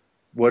also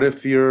what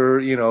if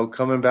you're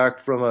coming back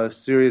from a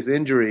serious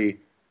injury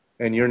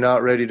and you're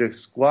not ready to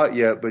squat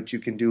yet, but you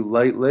can do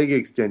light leg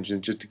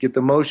extensions just to get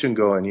the motion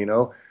going,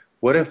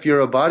 What if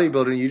you're a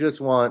bodybuilder and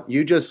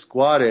you just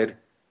squatted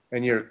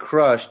and you're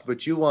crushed,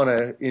 but you want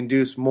to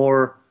induce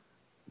more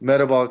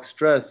metabolic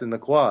stress in the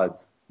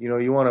quads?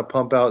 You want to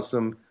pump out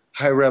some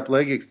high rep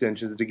leg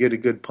extensions to get a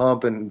good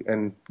pump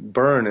and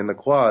burn in the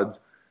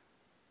quads,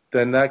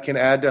 then that can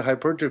add to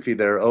hypertrophy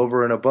there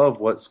over and above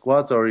what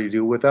squats already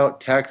do without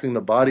taxing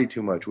the body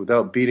too much,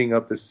 without beating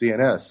up the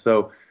CNS.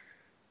 So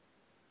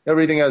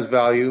everything has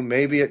value.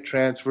 Maybe it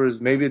transfers.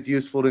 Maybe it's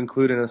useful to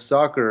include in a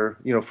soccer,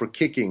 for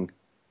kicking.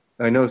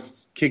 I know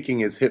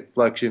kicking is hip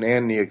flexion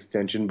and knee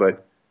extension,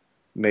 but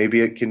maybe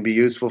it can be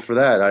useful for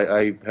that.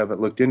 I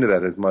haven't looked into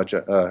that as much.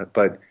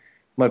 But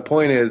my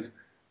point is,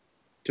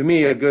 to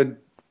me, a good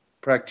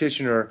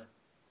practitioner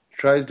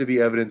tries to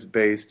be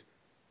evidence-based,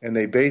 and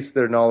they base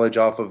their knowledge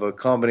off of a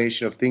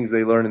combination of things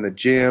they learn in the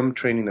gym,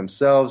 training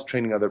themselves,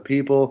 training other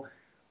people,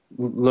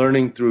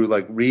 learning through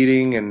like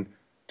reading and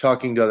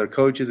talking to other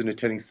coaches and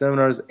attending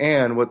seminars,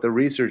 and what the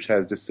research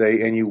has to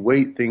say, and you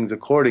weight things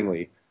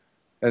accordingly.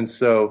 And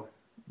so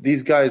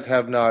these guys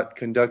have not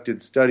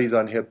conducted studies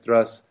on hip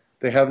thrusts.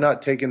 They have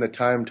not taken the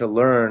time to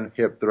learn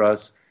hip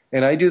thrusts.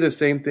 And I do the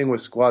same thing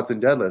with squats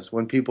and deadlifts.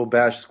 When people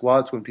bash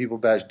squats, when people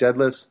bash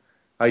deadlifts,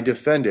 I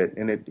defend it,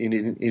 and it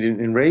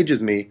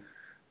enrages me,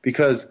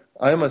 because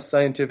I'm a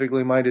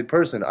scientifically minded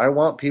person. I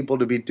want people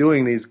to be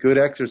doing these good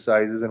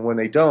exercises, and when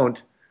they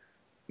don't,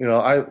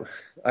 I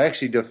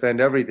actually defend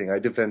everything. I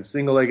defend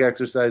single leg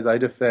exercise.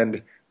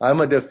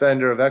 I'm a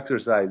defender of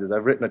exercises.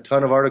 I've written a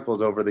ton of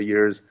articles over the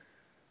years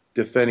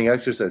defending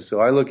exercise. So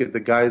I look at the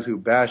guys who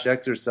bash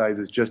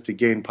exercises just to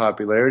gain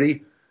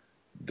popularity.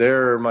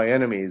 They're my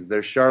enemies.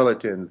 They're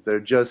charlatans. They're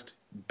just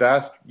they're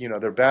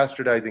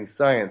bastardizing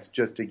science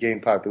just to gain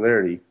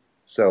popularity.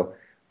 So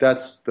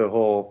that's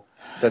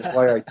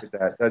why I did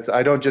that.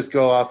 I don't just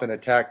go off and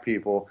attack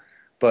people,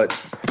 but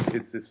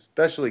it's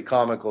especially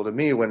comical to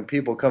me when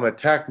people come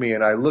attack me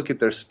and I look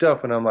at their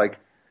stuff and I'm like,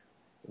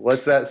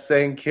 what's that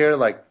saying, Kier?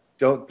 Like,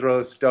 don't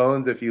throw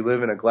stones if you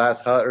live in a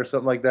glass hut or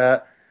something like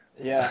that.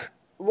 Yeah.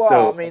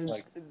 Well,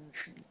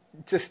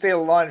 to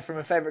steal a line from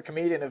a favorite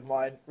comedian of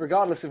mine,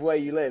 regardless of where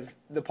you live,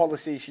 the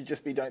policy should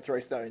just be don't throw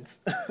stones.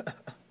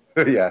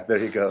 Yeah, there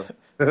you go.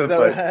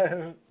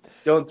 So,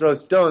 don't throw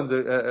stones,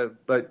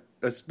 but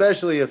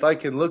especially if I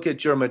can look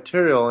at your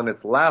material and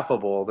it's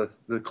laughable,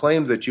 the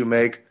claims that you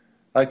make,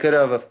 I could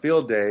have a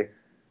field day.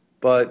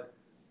 But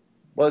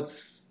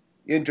what's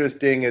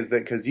interesting is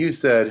that, because you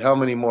said, how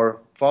many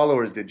more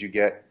followers did you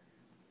get?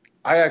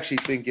 I actually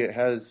think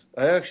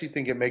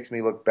it makes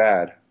me look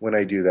bad when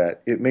I do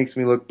that. It makes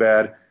me look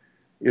bad.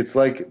 It's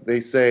like they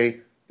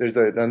say, there's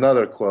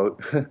another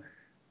quote,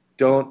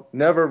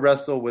 never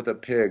wrestle with a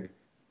pig,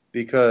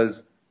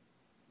 because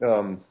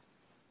when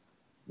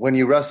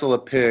you wrestle a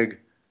pig,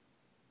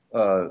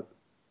 both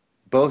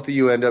of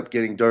you end up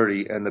getting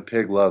dirty, and the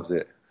pig loves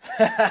it.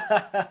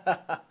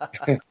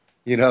 And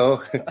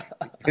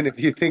if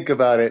you think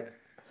about it,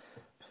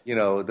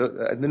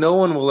 no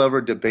one will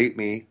ever debate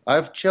me.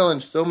 I've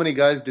challenged so many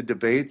guys to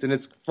debates, and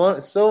it's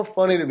so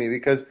funny to me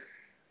because,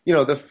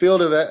 the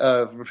field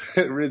of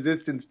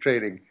resistance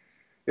training,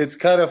 it's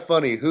kind of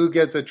funny. Who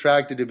gets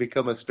attracted to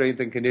become a strength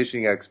and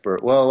conditioning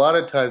expert? Well, a lot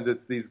of times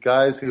it's these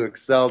guys who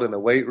excelled in the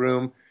weight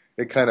room.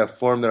 It kind of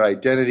formed their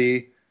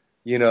identity.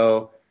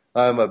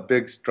 I'm a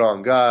big,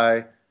 strong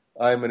guy.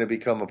 I'm going to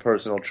become a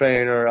personal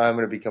trainer. I'm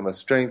going to become a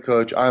strength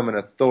coach. I'm an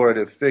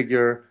authoritative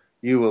figure.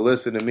 You will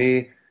listen to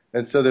me.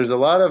 And so there's a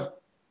lot of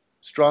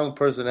strong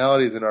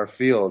personalities in our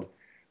field,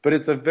 but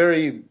it's a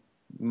very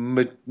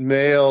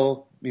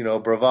male,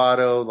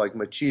 bravado, like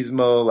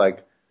machismo,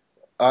 like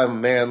I'm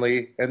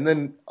manly. And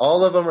then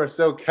all of them are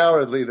so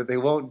cowardly that they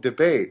won't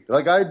debate.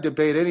 Like, I'd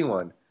debate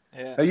anyone.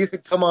 Yeah. Now, you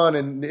could come on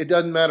and it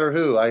doesn't matter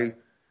who.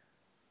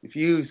 If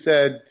you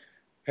said,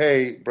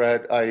 hey,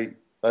 Brett, I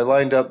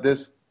lined up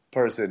this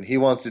person. He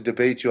wants to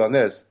debate you on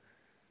this.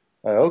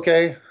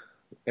 Okay.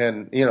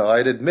 And,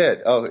 I'd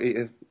admit,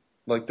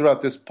 like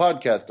throughout this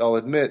podcast, I'll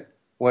admit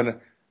when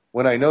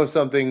I know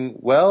something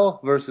well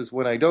versus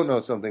when I don't know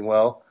something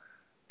well.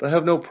 But I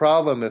have no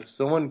problem if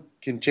someone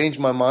can change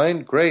my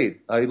mind.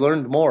 Great, I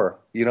learned more.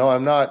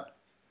 I'm not.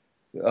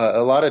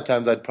 A lot of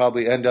times, I'd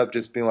probably end up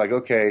just being like,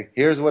 okay,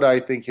 here's what I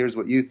think, here's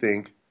what you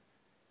think.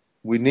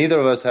 Neither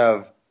of us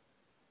have.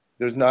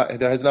 There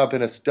has not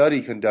been a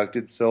study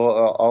conducted,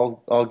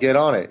 so I'll get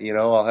on it.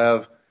 I'll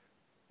have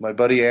my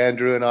buddy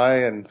Andrew and I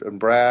and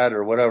Brad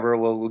or whatever,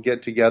 we'll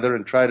get together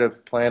and try to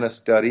plan a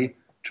study,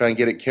 try and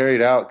get it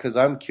carried out, because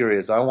I'm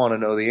curious. I want to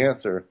know the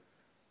answer.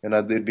 And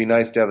it'd be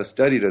nice to have a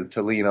study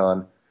to lean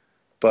on.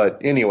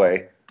 But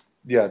anyway,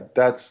 yeah,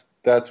 that's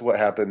what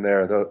happened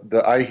there.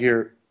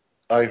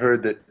 I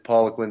heard that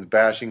Poliquin's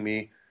bashing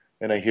me,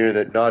 and I hear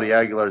that Naughty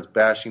Aguilar's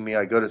bashing me.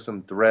 I go to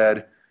some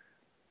thread,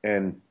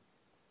 and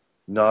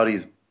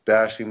Naughty's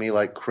bashing me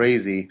like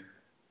crazy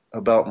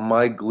about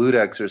my glute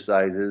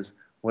exercises,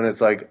 when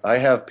it's like I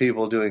have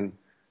people doing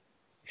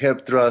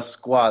hip thrusts,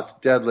 squats,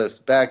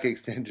 deadlifts, back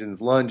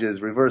extensions, lunges,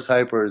 reverse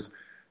hypers,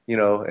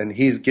 and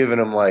he's giving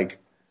them like,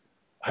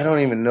 I don't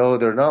even know,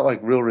 they're not like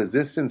real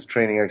resistance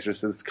training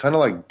exercises. It's kind of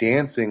like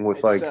dancing with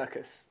it's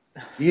circus.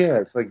 Yeah,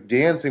 it's like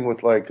dancing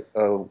with like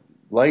a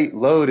light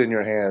load in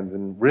your hands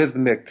and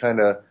rhythmic kind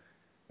of,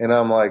 And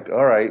I'm like,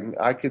 all right,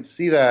 I could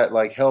see that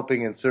like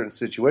helping in certain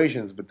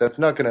situations, but that's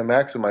not going to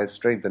maximize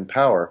strength and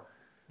power.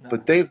 No.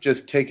 But they've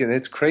just taken,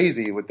 it's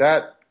crazy with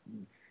that.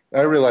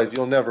 I realize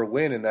you'll never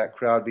win in that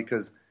crowd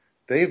because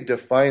they've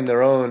defined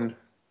their own.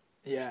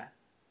 Yeah.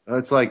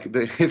 It's like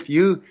if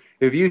you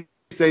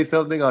say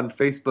something on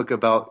Facebook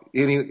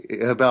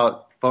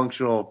about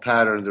functional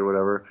patterns or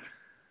whatever,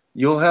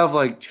 you'll have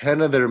like 10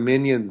 of their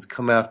minions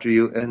come after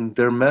you, and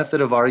their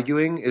method of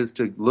arguing is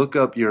to look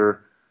up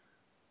your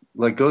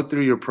like go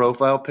through your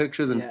profile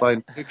pictures and Yeah.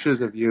 find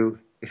pictures of you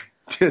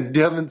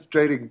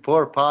demonstrating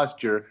poor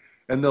posture,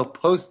 and they'll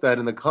post that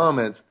in the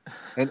comments,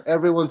 and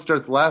everyone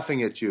starts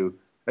laughing at you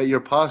at your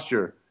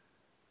posture.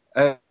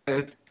 And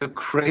it's the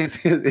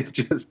craziest. It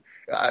just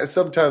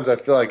sometimes I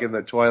feel like in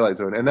the twilight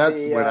zone, and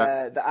that's when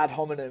The ad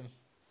hominem.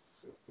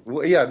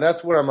 yeah, and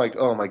that's where I'm like,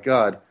 oh my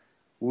God,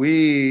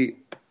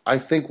 I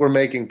think we're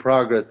making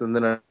progress, and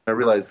then I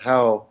realize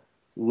how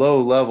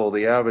low level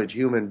the average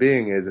human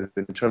being is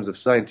in terms of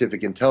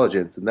scientific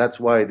intelligence, and that's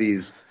why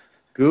these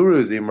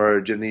gurus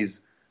emerge. And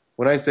these,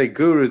 when I say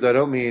gurus, I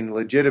don't mean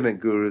legitimate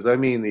gurus. I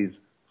mean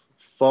these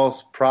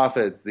false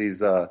prophets,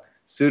 these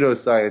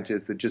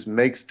pseudoscientists that just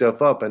make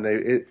stuff up, and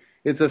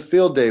it's a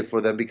field day for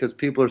them because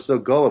people are so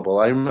gullible.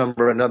 I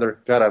remember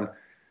God, I'm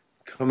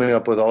coming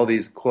up with all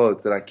these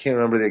quotes, and I can't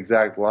remember the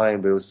exact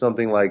line, but it was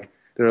something like,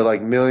 there are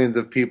like millions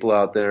of people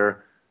out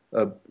there,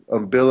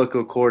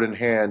 umbilical cord in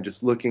hand,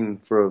 just looking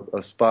for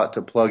a spot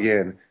to plug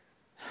in.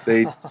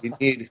 They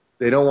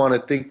they don't want to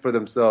think for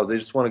themselves. They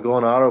just want to go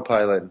on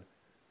autopilot,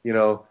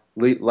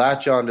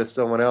 latch on to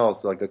someone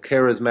else, like a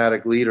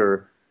charismatic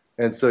leader.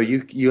 And so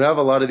you have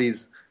a lot of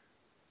these,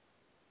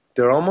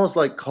 they're almost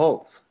like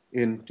cults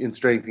in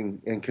strength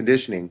and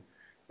conditioning.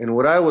 And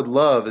what I would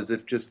love is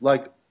if, just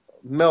like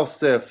Mel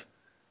Siff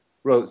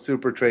wrote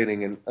Super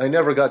Training, and I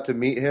never got to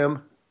meet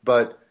him,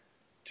 but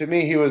to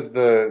me he was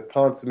the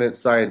consummate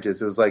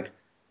scientist. It was like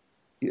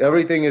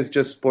everything is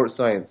just sports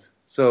science.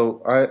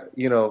 So I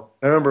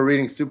remember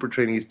reading Super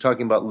Training. He's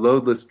talking about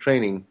loadless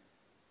training,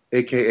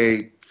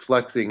 aka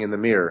flexing in the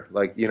mirror,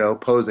 like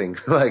posing.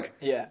 Like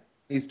Yeah.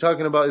 he's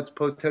talking about its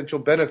potential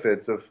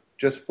benefits of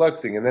just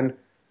flexing. And then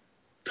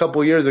a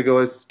couple years ago,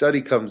 a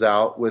study comes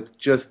out with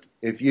just,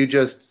 if you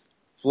just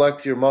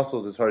flex your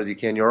muscles as hard as you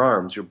can, your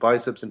arms, your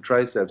biceps and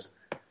triceps,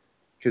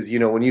 because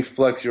when you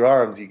flex your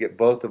arms, you get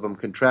both of them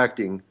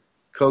contracting.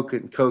 You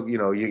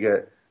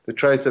get the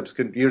triceps.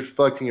 You're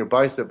flexing your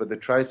bicep, but the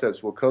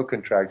triceps will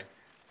co-contract,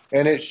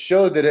 and it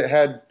showed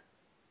that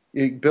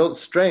it built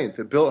strength,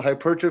 it built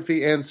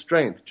hypertrophy and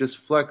strength, just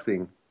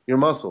flexing your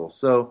muscles.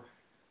 So,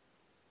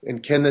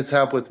 and can this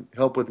help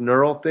with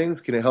neural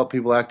things? Can it help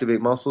people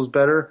activate muscles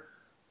better?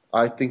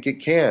 I think it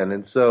can.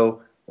 And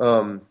so,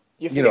 You're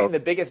forgetting the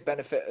biggest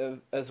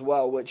benefit as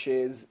well, which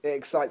is it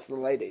excites the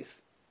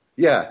ladies.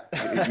 Yeah,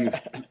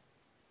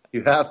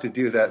 you have to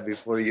do that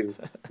before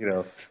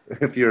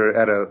if you're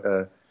at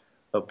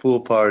a pool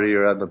party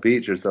or on the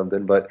beach or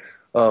something. But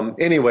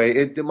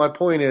anyway, my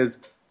point is,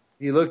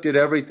 he looked at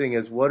everything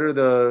as, what are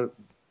the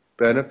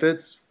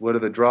benefits, what are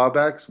the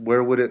drawbacks,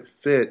 where would it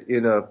fit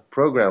in a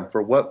program,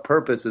 for what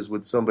purposes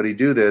would somebody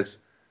do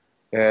this?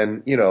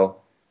 And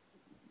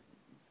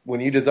when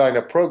you design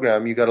a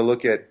program, you got to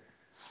look at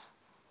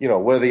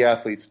where the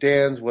athlete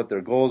stands, what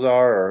their goals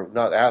are, or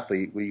not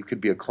athlete. Well, you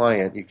could be a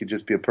client, you could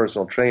just be a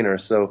personal trainer.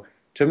 So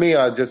to me,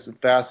 I'm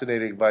just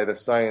fascinated by the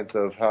science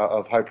of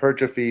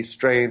hypertrophy,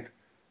 strength,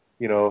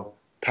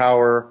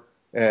 power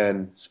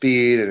and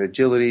speed and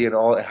agility, and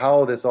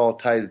how this all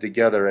ties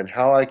together, and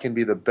how I can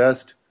be the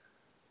best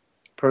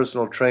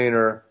personal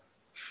trainer,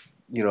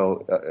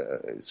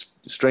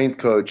 strength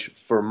coach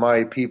for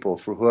my people,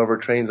 for whoever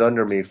trains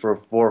under me, for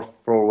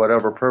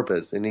whatever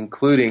purpose, and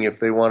including if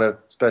they want to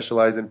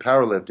specialize in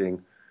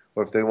powerlifting,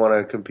 or if they want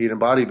to compete in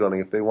bodybuilding,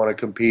 if they want to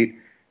compete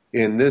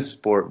in this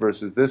sport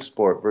versus this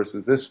sport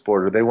versus this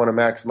sport, or they want to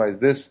maximize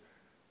this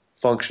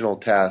functional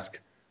task.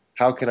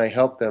 How can I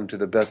help them to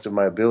the best of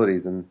my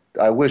abilities? And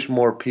I wish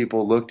more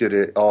people looked at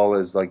it all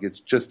as like it's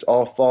just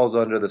all falls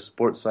under the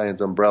sports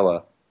science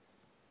umbrella.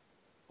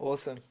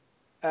 Awesome.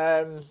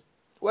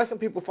 Where can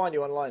people find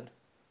you online?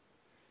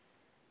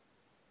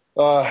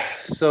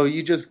 So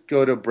you just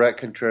go to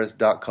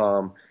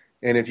brettcontreras.com,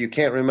 and if you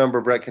can't remember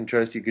Brett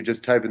Contreras, you could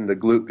just type in the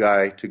glute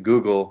guy to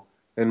Google,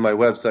 and my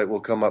website will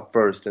come up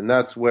first. And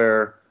that's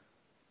where,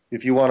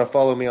 if you want to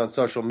follow me on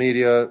social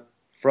media,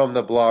 from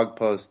the blog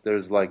post,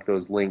 there's like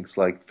those links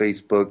like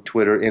Facebook,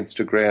 Twitter,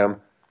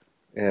 Instagram,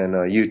 and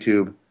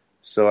YouTube.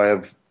 So I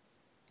have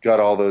got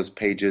all those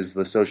pages,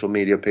 the social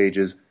media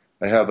pages.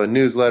 I have a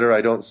newsletter. I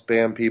don't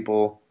spam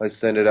people. I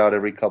send it out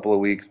every couple of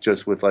weeks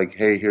just with like,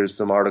 hey, here's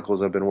some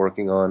articles I've been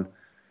working on,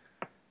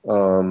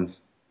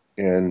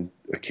 and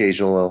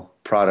occasional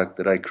product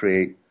that I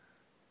create.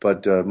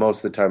 But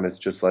most of the time it's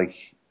just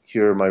like,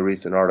 here are my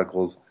recent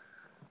articles.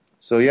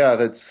 So yeah,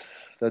 that's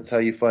how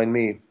you find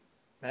me.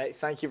 Hey,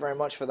 thank you very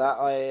much for that.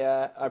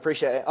 I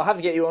appreciate it. I'll have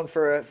to get you on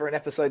for an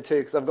episode too,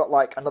 because I've got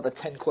like another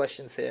 10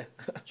 questions here.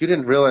 You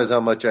didn't realize how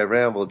much I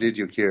ramble, did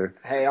you, Kier?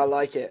 Hey, I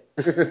like it.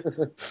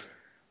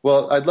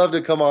 Well, I'd love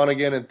to come on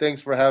again, and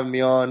thanks for having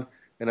me on.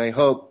 And I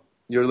hope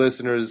your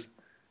listeners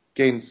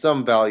gain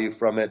some value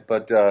from it.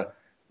 But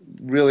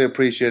really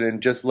appreciate it,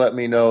 and just let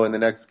me know in the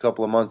next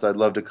couple of months. I'd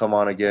love to come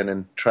on again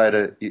and try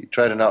to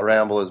not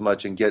ramble as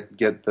much and get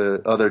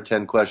the other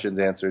 10 questions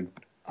answered.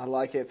 I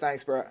like it.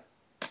 Thanks, Brett.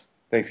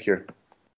 Thanks, Kier.